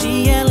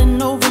 she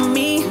yelling over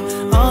me.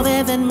 All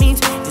that means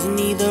is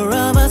neither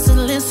of us is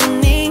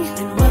listening.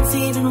 And what's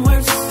even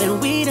worse, that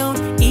we don't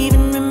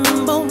even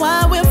remember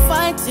why we're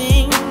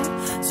fighting.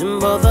 So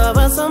both of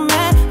us are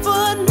mad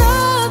for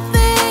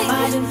nothing,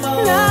 fighting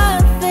for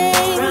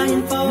nothing,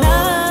 crying for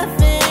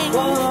nothing.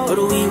 But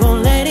we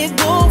won't let it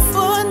go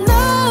for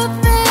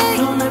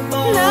nothing,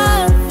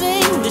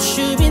 nothing. There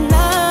should be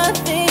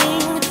nothing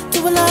to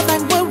a love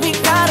like what we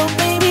got. Oh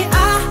baby,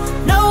 I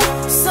know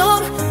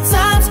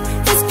sometimes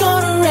it's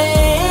gonna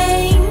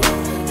rain,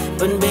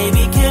 but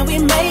baby, can we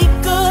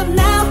make up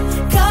now?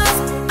 'Cause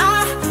I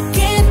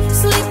can't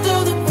sleep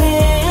through the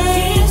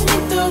pain,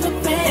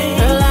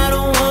 Girl, I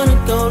don't wanna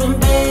go to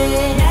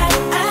bed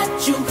at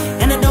you,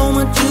 and I don't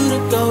want you to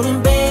go to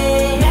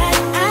bed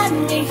at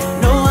me.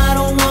 No, I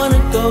don't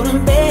wanna go to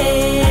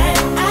bed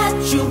at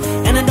you,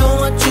 and I don't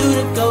want you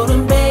to go to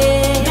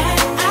bed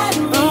at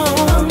me.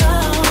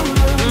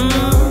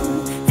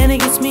 And it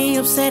gets me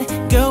upset,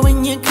 girl, when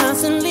you're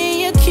constantly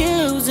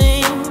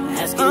accusing,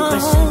 asking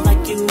questions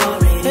like you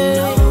already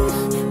know.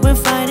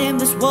 We're fighting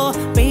this war,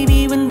 baby,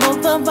 when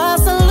both of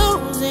us are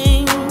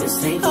losing. This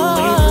ain't the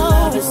way the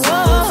love is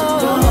supposed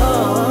to go.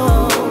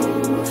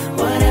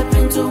 What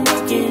happened to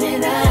working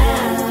it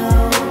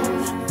out?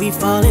 We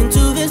fall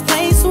into this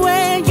place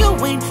where you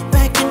ain't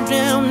backing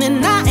down and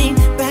I ain't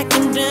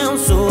backing down.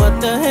 So what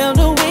the hell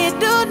do we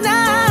do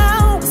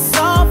now? It's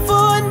all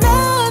for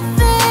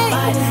nothing,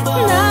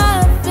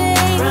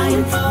 nothing,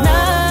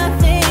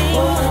 nothing.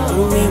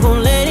 We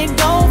won't let it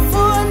go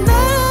for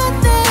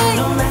nothing,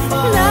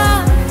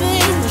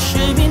 nothing. There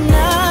should be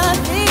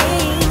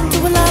nothing to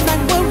a love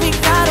like what we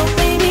got. Oh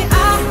baby,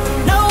 I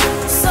know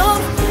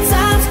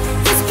sometimes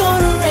it's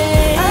gonna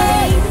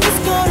rain, it's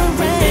gonna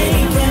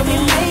rain. Can we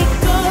make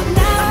up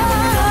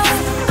now?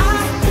 'Cause I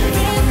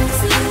can't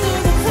sleep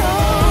through the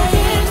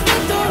cold.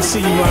 I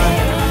see you,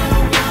 Ryan.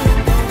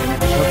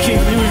 Well,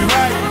 keep doing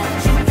right.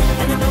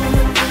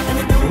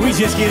 We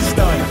just get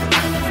started.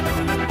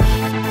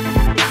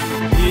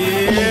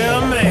 Yeah,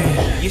 man.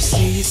 You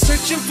see, you're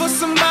searching for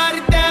somebody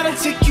that'll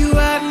take you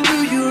out and do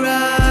you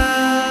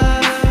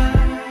right.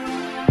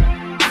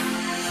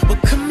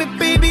 Well, come here,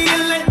 baby,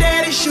 and let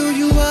daddy show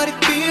you what it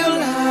feel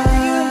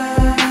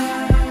like.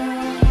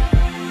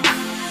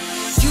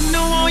 You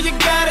know all you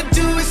gotta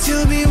do is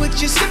tell me what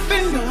you're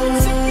sipping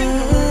on.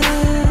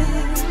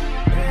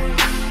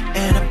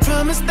 And I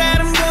promise promise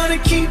that I'm gonna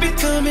keep it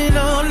coming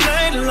all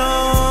night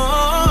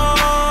long.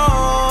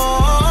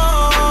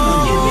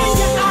 Look in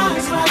your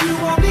eyes while you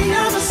on the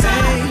other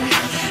side,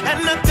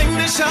 and I think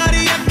that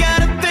shawty, I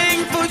got a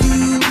thing for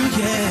you,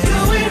 yeah.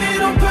 Doing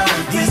it on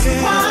purpose,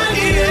 why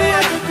you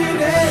working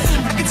it?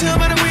 I can tell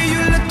by the way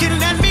you're looking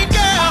at me,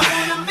 girl. I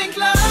wanna make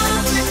love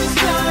in this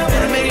club.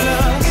 Wanna make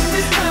love in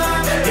this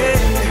club,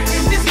 yeah.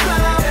 In this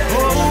club,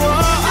 oh,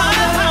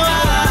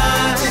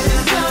 in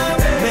this club,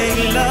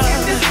 make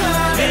love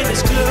in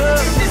this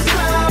club,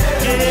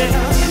 yeah.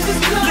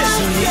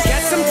 Listen, you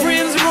got some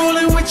friends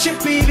rolling with you,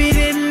 baby,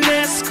 then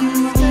that's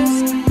cool.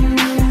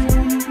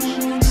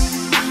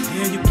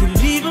 Yeah, you can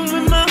leave them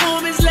with my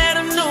homies, let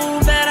them know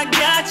that I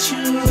got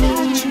you.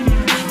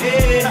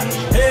 Yeah,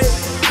 hey.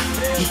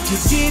 If you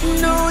didn't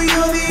know,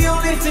 you're the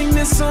only thing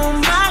that's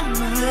on my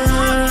mind.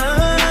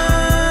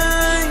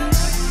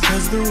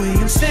 Cause the way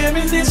I'm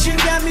staring at you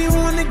got me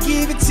wanna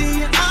give it to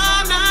you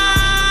all night.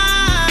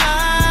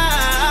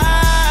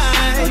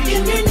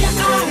 Looking in your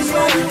eyes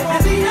while you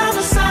on the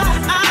other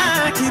side,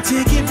 I can't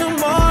take it no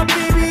more,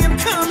 baby, I'm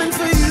coming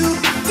for you.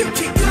 You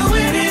keep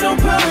doing it on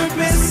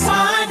purpose,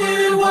 why did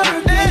it work?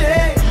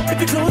 Hey, if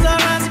you close our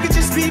eyes, it could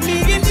just be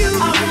me and you.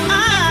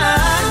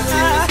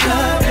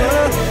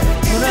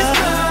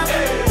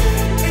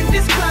 In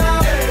this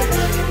club,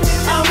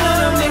 I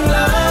wanna make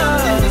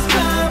love. In this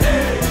club,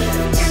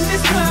 in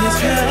this club, in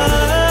this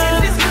club,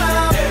 in this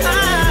club,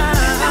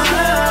 I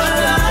wanna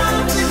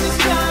love. In this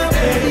club,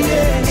 in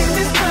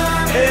this club,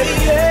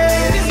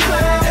 in this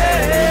club,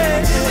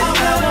 I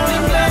wanna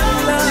make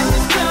love. In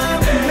this club,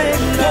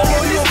 make love.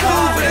 In this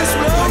club,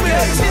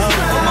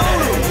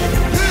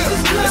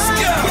 Let's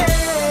go.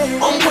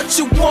 On what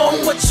you want,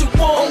 what you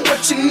want,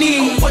 what you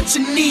need, what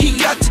you need.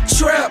 Got the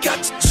trap, I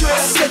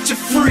set you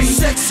free.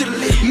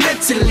 Sexually,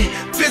 mentally,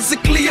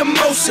 physically,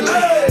 emotionally.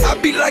 I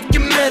be like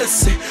your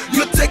medicine.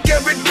 You'll take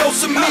every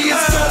dose of me.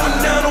 It's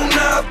going down on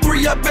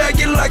 9-3. I bag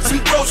it like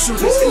some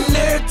groceries. And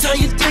every time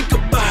you think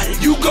about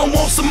it, you gon'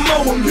 want some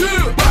more of me.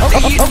 Body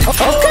hit the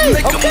club,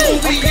 make a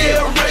movie,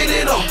 yeah,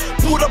 rated R.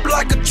 Put up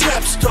like a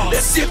trap star.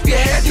 That's if you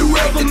had you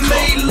ever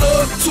made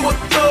love to a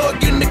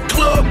thug in the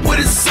club with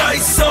his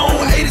sights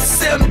on.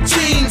 87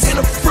 jeans and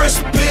a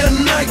fresh pair of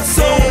Nikes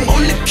on.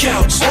 On the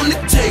couch, on the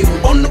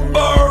table, on the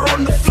bar,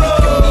 on the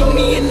floor. Meet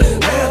me in the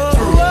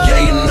bathroom. Yeah,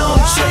 you know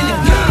I'm trying to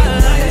get it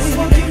nice.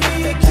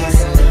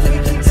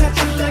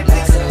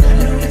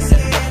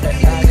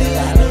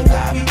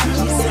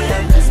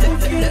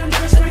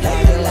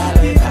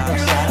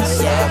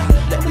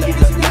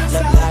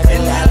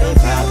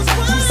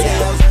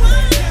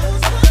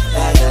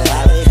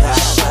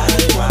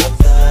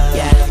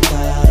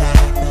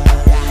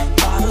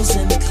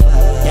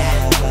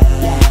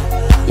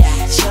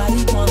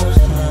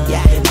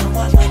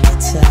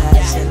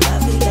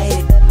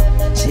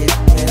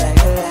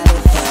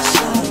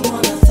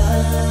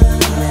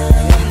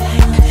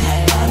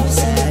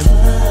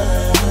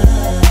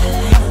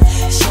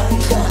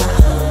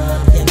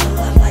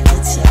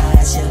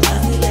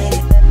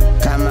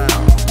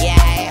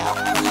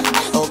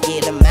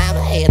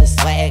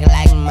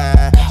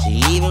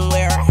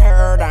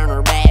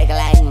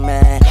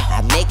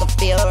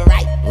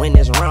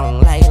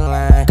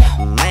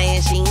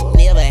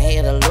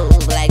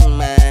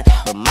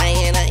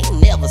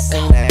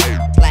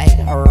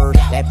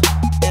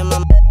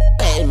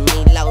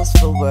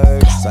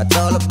 So I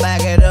told her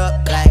back it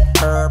up like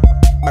burp,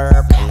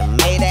 burp. And I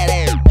made that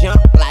air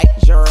jump like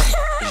jerk,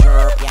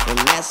 jerk. And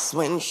that's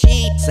when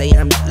she say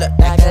I'm look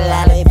like a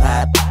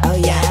lollipop. Oh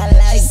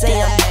yeah, she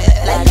say I'm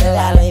like a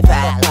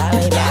lollipop,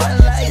 lollipop.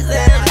 She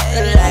say I'm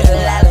like a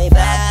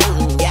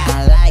lollipop. Yeah, I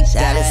like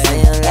that. She say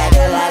I'm like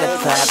a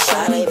lollipop,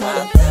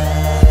 lollipop.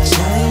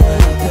 Shawty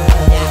wanna go,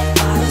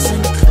 I was in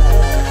the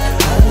club,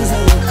 I was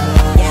in the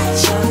club. Yeah,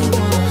 shawty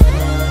wanna,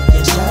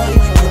 yeah, shawty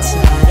wanna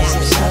touch,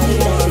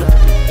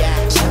 yeah,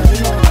 shawty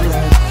wanna.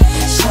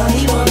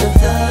 Shawty wanna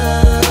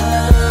thug,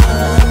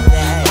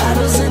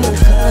 bottles in the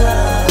club.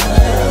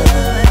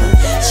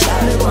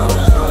 Shawty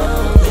wanna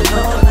you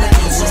know I like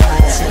this is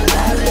like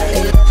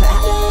it.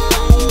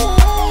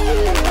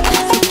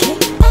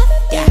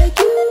 Yeah,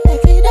 you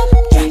make it up,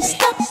 can't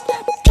stop,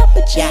 drop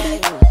it, yeah,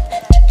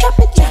 drop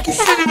it, drop it,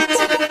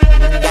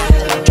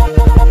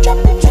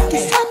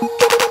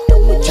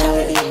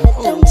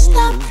 don't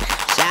stop.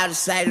 Shawty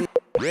say the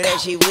that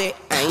she with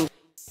ain't.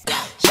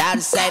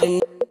 Shawty say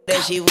the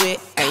that she with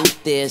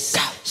ain't this.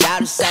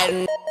 Shawty say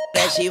the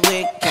that she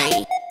with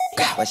can't.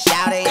 But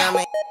shawty I'm a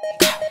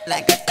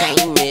like I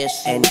can't miss.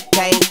 And you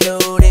can't do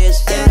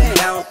this and you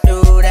don't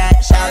do that.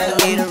 Shawty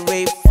need a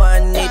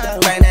refund, need to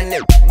bring that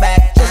nigga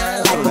back. Just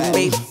like a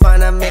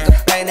refund, I make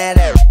her bring that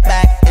air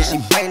back. And she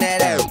bring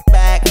that air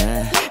back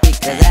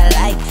because I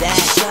like that.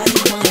 Shawty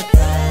wanna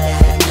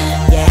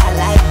thug, yeah I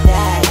like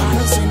that.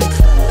 Bottles in the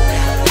club,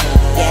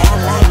 yeah I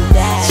like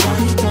that.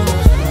 Shawty wanna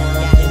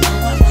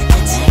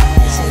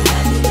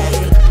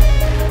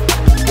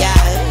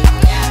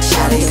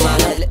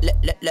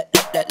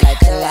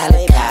like a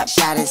lollipop.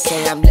 Shawty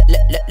say I'm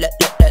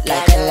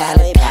like a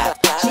lollipop.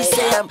 She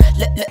say I'm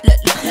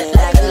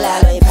like a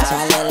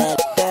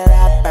lollipop.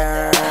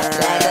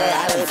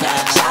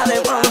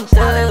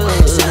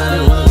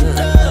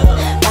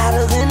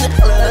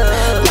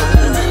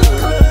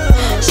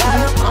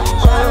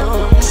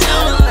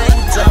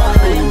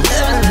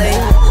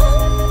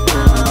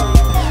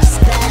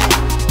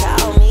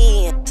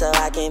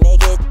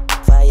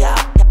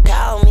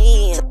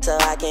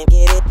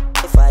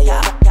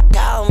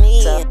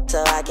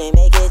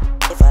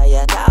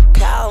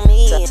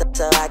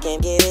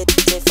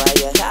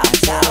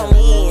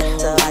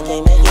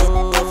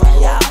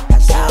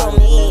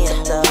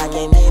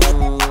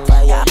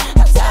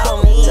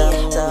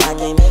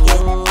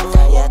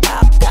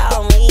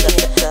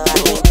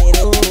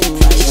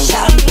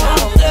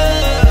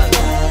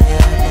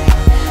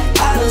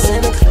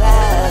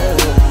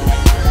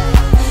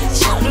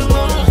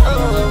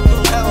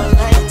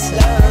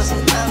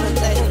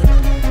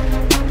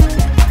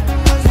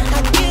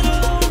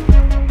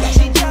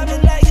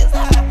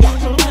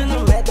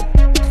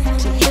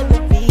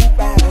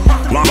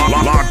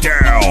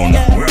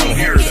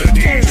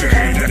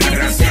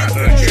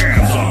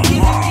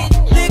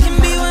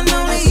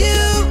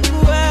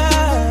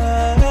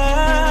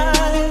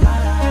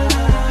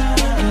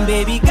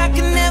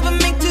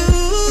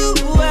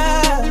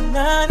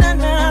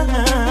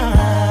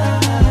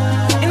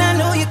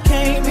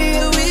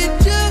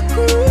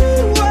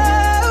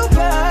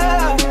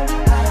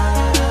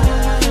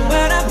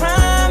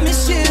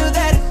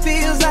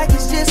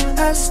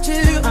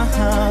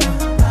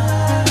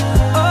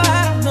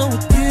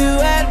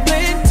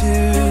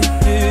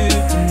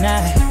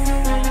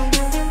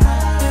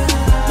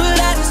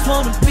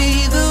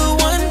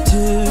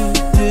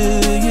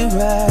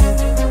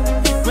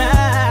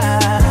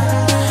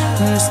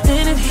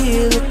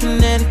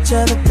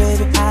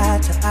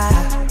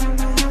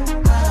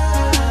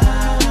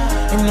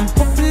 And I'm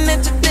hoping that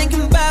you're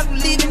thinking about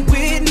leaving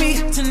with me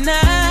tonight.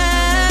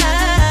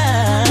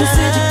 You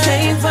said you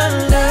came for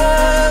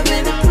love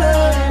in the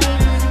club,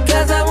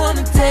 'cause I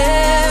wanna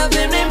tell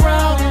them they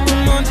wrong.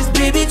 Come on, just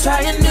baby,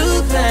 try a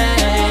new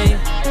thing,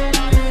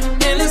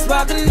 and let's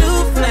spark a new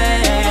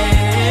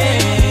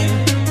flame.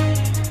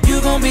 You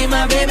gon' be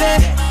my baby,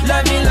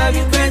 love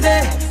you crazy.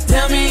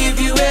 Tell me if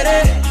you ready,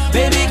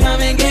 baby,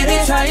 come and get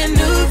it. Try a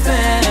new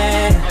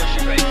thing,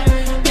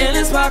 and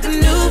let's spark a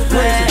new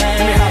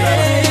flame.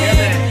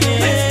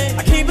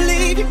 I can't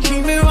believe you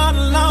keep me all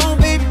alone,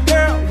 baby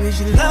girl, where's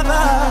your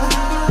lover?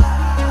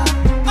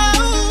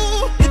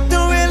 Oh, it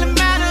don't really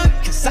matter,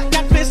 'cause I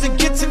got plans to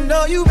get to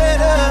know you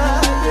better.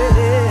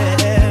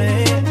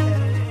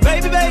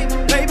 Baby, baby,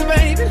 baby,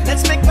 baby,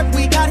 let's make what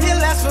we got here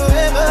last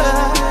forever.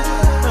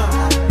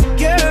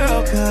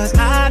 Girl, 'cause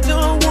I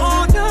don't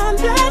wanna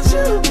let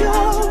you go.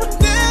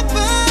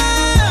 Never.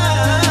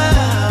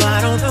 I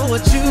don't know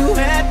what you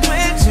had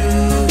planned to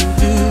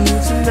do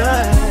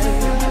tonight.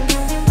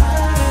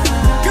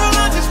 Girl,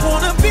 I just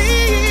wanna be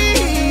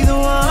the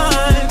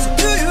one to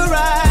do you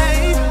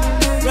right,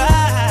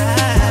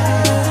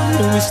 right.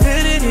 When we're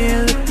standing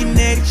here looking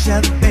at each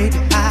other, baby,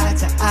 eye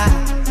to eye.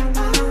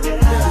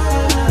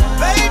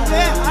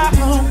 Baby, I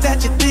hope that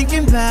you're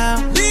thinking about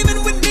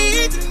leaving with me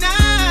tonight.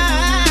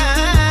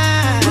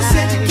 You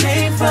said you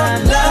came for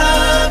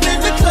love in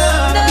the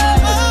club,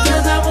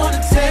 'cause I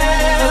wanna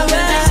tell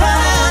them it's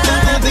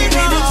wrong.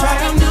 Baby, to try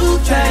a new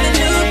thing,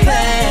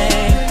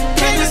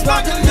 baby,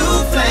 spark a new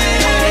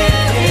flame.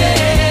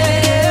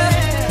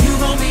 You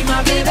gon' be my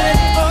baby,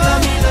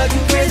 love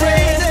you crazy.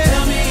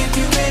 Tell me if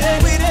you with it,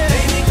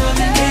 baby, come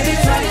and get it.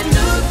 Try a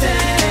new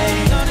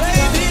thing,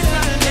 baby,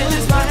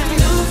 let's spark a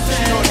new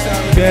flame.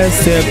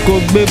 Gbẹ̀sẹ̀ kó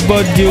gbé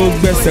bọ́dí o,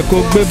 gbẹ̀sẹ̀ kó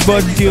gbé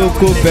bọ́dí o,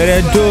 kó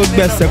bẹ̀rẹ̀ dó,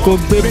 gbẹ̀sẹ̀ kó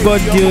gbé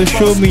bọ́dí o.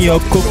 Show me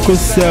your coco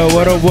cell.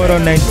 What up,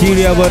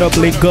 Nigeria, what up,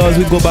 Lagos?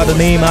 We go by the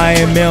name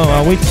IML,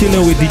 and we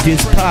chillin' with DJ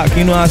Spark.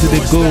 You know how to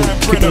go.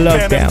 Keep the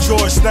love down.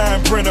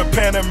 Georgetown, Brenner,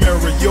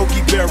 Panamera,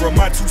 Yogi Berra,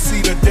 my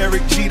two-seater,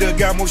 Derek Jeter,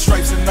 got more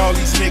stripes than all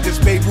these niggas.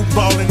 Babe, who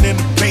ballin' in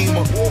the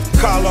Beamer,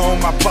 collar on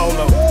my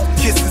polo,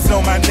 kisses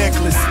on my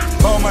necklace.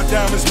 All my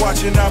diamonds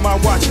watching, now my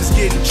watch is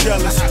getting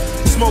jealous.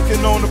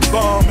 Smoking on the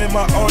bomb in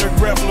my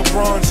autograph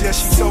LeBrons. Yeah,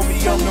 she told me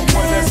I'm the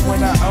one. That's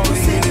when I only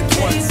hit it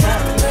once.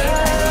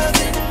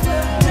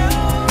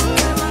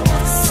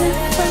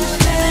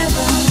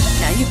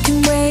 Now you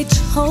can wait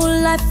your whole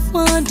life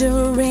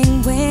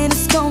wondering when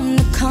it's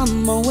gonna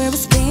come or where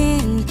it's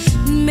been.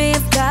 You may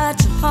have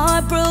got your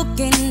heart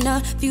broken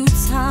a few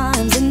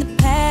times in the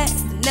past.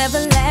 Never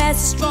last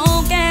as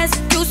strong as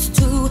it used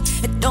to.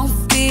 It don't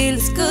feel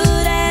as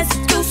good as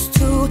it used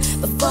to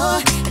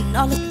before. And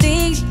all the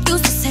things you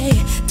used to say,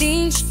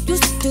 things you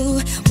used to do,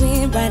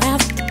 went right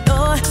out the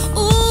door.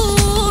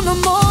 Ooh, no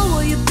more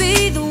will you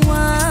be the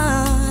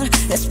one.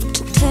 That's what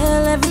you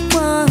tell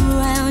everyone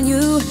around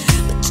you,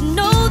 but you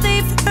know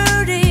they've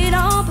heard it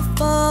all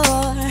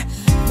before.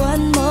 What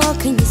more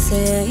can you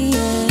say?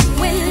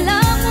 When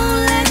love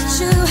won't let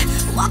you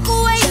walk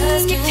away,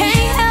 and you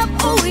can't help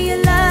who you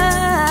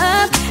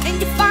love, and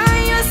you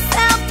find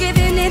yourself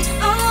giving it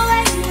all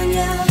away when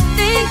you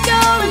think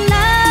you're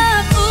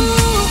enough.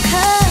 Ooh,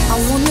 'cause I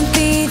wanna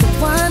be the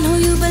one who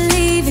you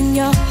believe in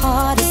your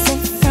heart is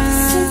sent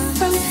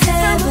from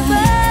heaven.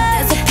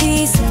 There's a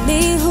piece of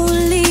me who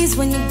leaves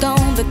when you're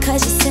gone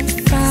because you're sent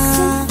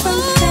from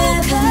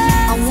heaven.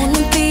 I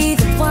wanna be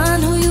the one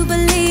who you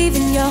believe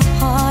in your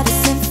heart is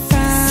sent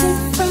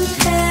from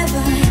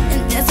heaven.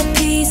 And there's a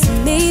piece of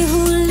me who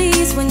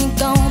leaves when you're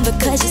gone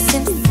because you're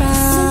sent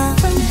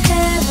from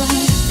heaven.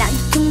 Now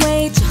you can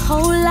wait your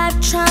whole life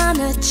trying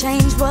to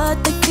change what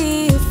they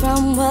feel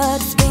from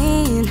what's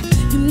been.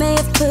 You may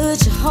have put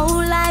your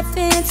whole life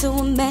into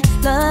a man,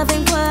 love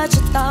ain't what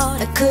you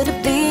thought it could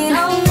have been. I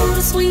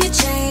notice when you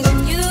change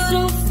and you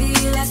don't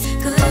feel as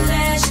good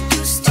as you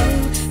used to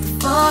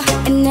before.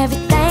 And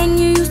everything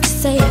you used to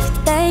say,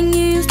 everything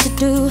you used to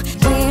do,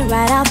 went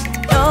right out the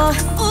door.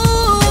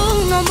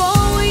 Ooh, no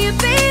more will you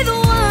be the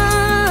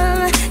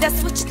one. That's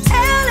what you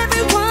tell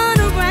everyone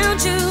around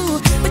you,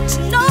 but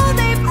you know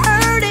they've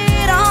heard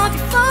it all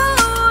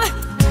before.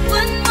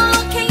 What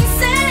more can you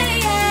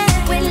say?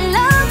 When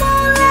love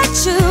won't let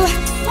you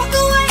walk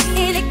away,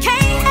 and it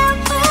can't help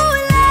who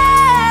it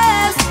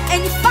loves, and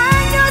you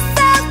find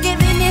yourself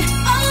giving it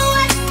all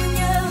away when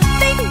you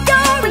think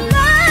you're in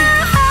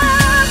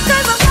love.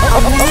 'Cause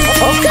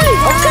okay.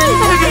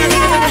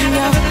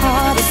 Your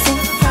heart is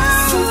sent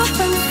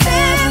from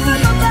heaven.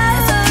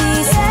 There's a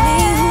piece of me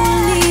who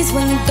leaves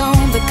when you're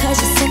gone because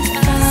you're sent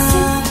from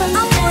heaven.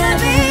 I wanna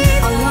be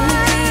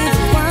the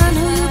one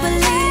who you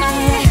believe in.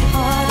 Your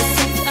heart is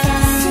sent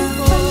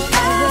from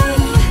heaven.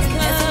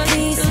 There's a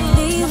piece of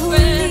me who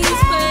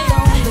leaves when you're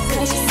gone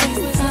because you're sent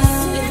from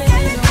heaven.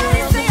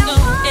 Everybody say I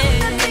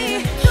wanna be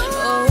the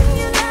one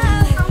you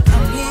love.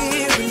 I'm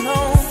here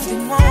alone, you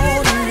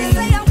wanna leave.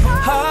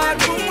 Heart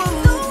will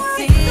move,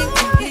 think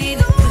complete.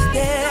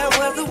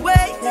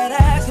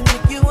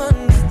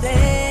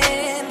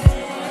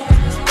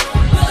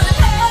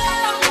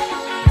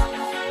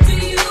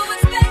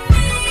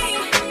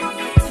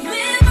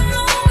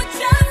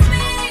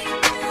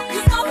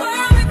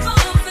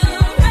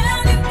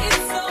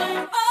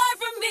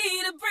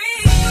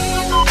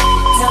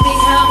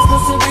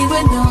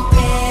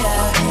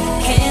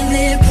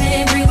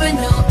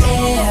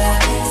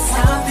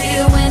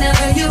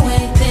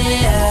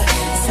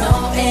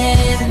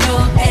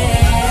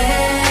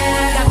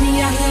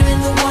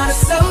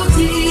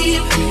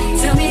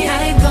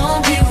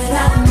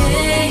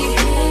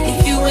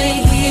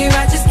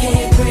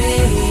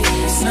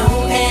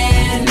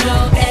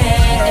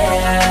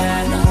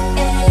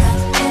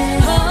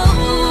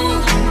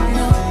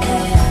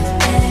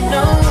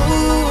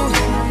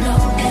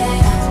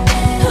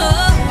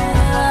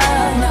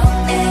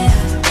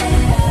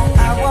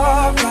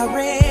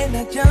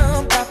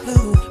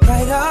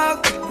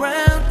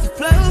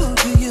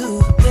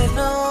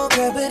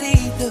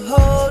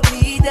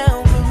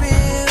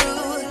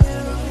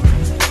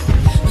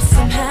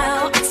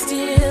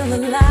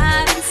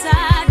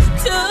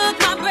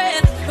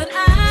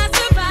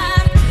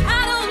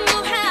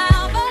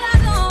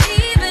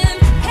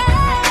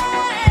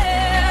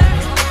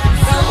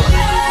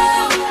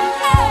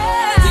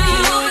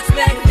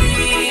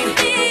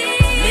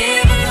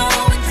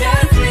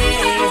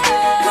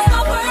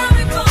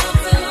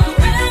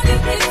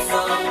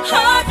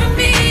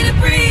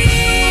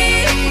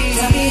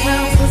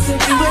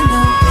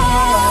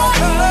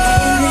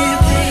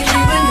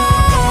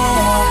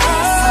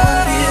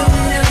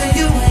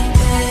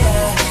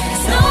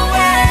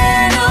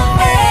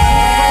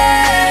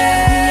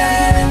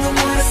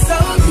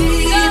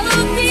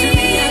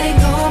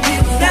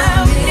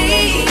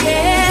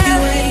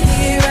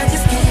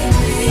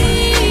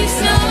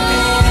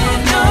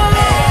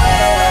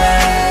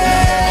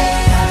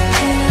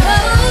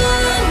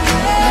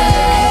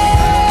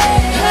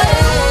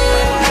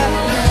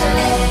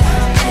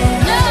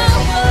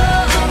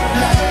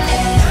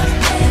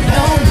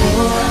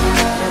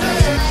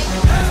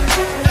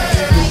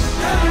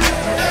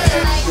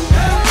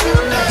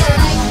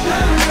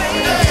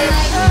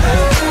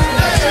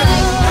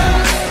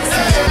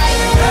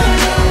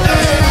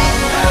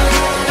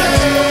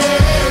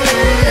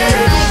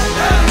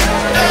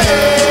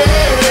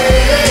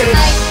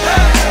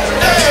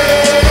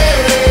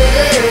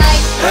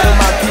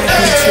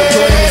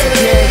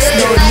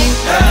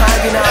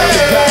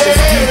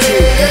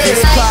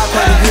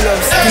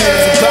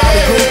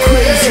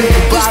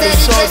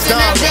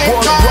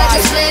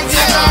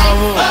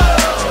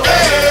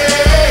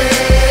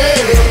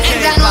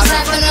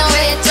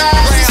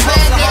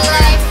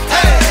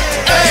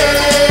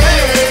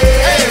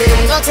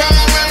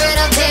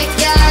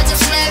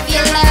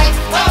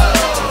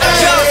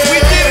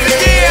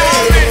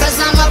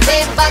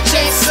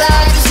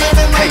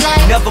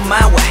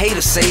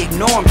 say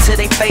ignore them till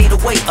they fade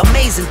away.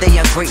 Amazing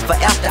they ungrateful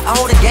after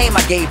all the game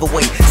I gave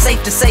away. Safe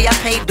to say I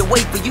paved the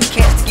way for you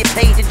cats to get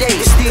paid today.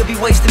 Still be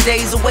wasting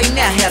days away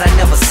now had I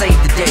never saved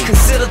the day.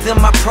 Consider them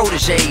my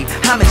protege.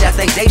 How much I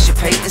think they should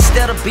pay?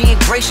 Instead of being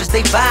gracious,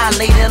 they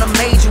violate in a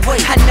major way.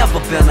 I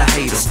never been a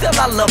hater, still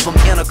I love them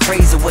in a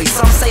crazy way.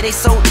 Some say they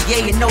sold the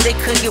yay and know they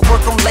couldn't get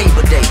work on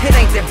Labor Day. It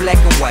ain't that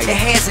black and white, it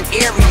has an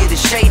area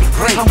that's shaded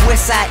gray. I'm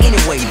west side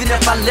anyway, even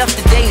if I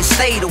left today and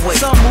stayed away.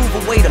 Some move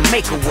away to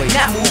make a way,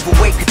 not move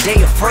away cause they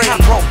afraid. I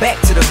brought back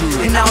to the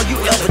hood, and all you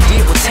ever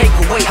did was take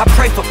away. I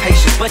pray for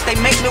patience, but they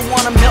make me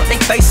wanna melt they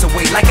face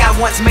away. Like I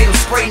once made them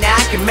spray, now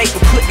I can make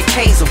them put the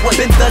K's away.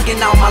 Been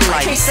thugging all my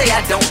life, can't say I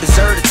don't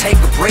deserve to take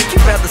a break.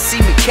 You'd rather see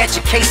me catch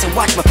a case and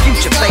watch my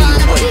future fade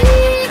away.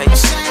 Okay.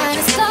 That's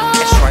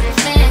right.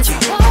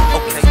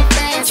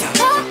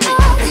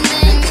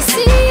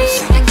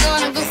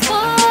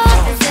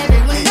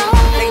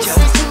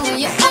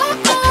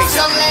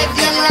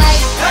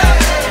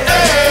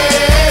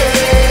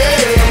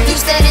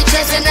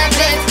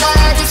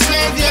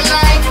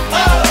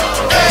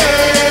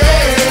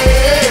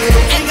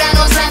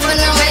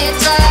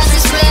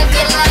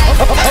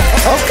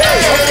 Okay.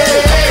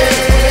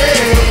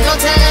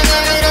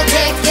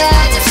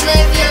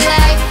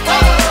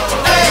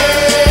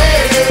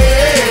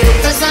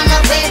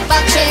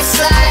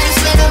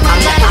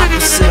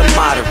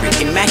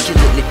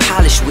 Immaculately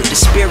polished with the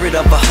spirit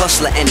of a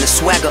hustler and the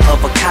swagger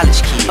of a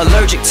college kid.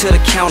 Allergic to the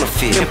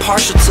counterfeit,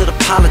 impartial to the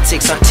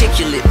politics,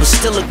 articulate but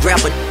still a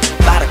grabber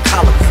by the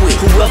collar quick.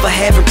 Whoever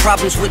having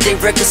problems with their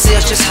record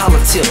sales, just holler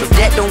tip. If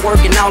that don't work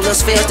and all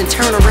else fails, then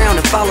turn around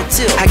and follow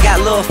tip. I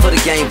got love for the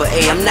game, but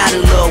hey, I'm not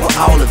in love with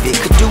all of it.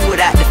 Could do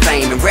without the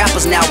fame, and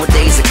rappers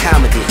nowadays are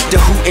comedy. The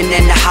hooting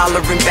and the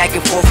hollering, back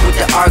and forth with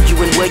the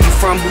arguing. Where you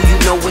from, who you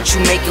know, what you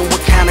making,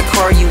 what kind of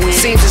car you in.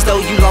 Seems as though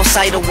you lost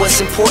sight of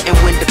what's important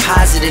when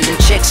depositing them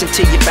checks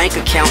into your bank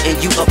account and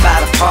you up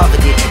out of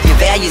poverty. Your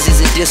values is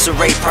in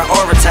disarray,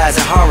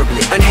 prioritizing horribly.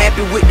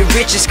 Unhappy with the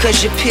riches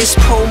cause you're piss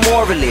poor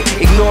morally.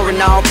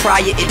 Ignoring all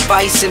prior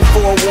advice and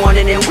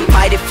forewarning, and we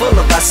mighty full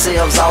of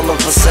ourselves all of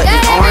a sudden,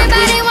 aren't we?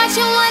 Everybody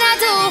watching what I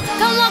do,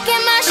 come walk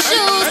in my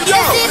shoes.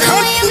 This is the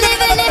way I'm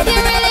living if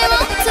you really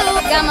want to.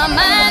 Got my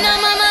mind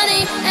on my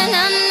money and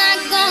I'm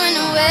not going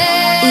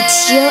away.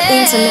 It's your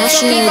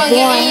international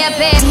boy,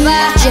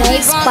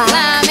 DJ Spark.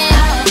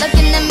 Look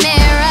in the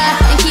mirror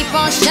and keep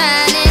on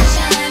shining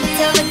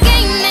till the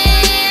game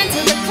ends,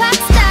 till the clock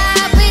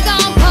stops. We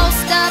gon'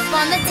 post up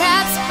on the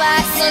top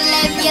spot, so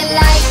live your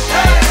life.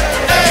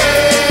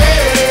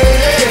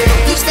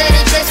 You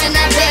steady chasing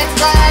that big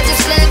bar,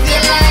 just live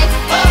your life.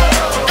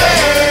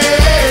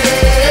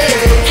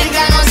 Ain't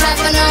got no time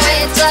for no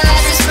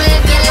haters, just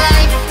live your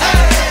life.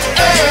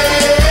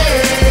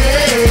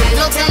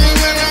 No telling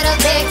where it'll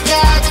take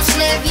ya, just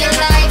live your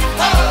life.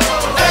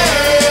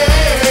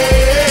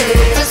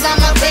 Cause I'm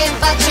a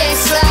paper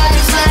chaser,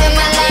 just living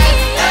my life.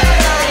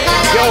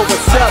 Yo,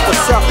 what's up?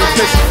 In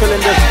case you're feeling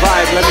this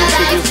vibe, let me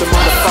introduce the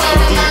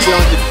motherfucking DJ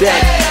on the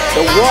deck.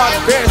 The world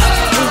best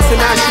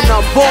international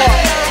boy,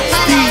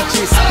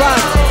 DJ Span.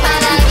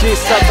 DJ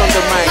stuck on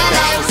the mic.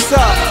 What's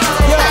up?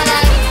 Yo.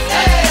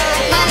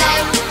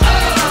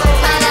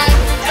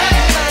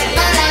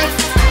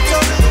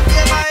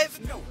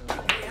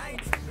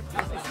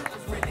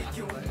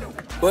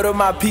 What up,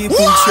 my people?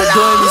 It's your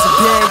boy, Mr.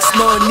 Banks,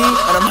 no need,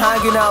 and I'm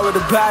hanging out with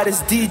the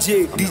baddest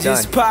DJ. DJ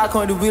Spark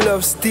on the wheel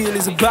of steel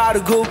is about to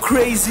go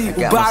crazy.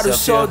 About to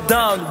shut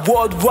down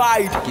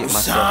worldwide. Okay. Wait.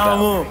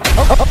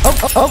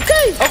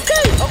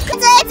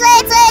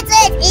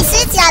 It's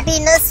sweet you, be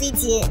no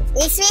sweet you.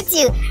 It's sweet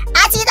you.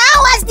 As you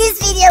don't watch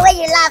this video when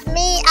you laugh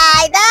me,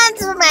 I don't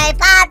do my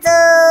part.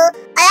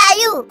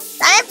 You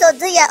time to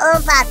do your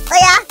own part.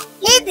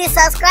 Hit the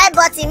subscribe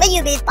button, may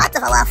you be part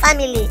of our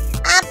family,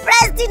 and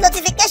press the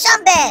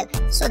notification bell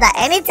so that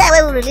anytime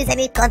we will release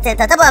any content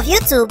on top of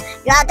YouTube,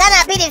 you are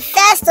gonna be the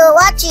first to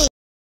watch it.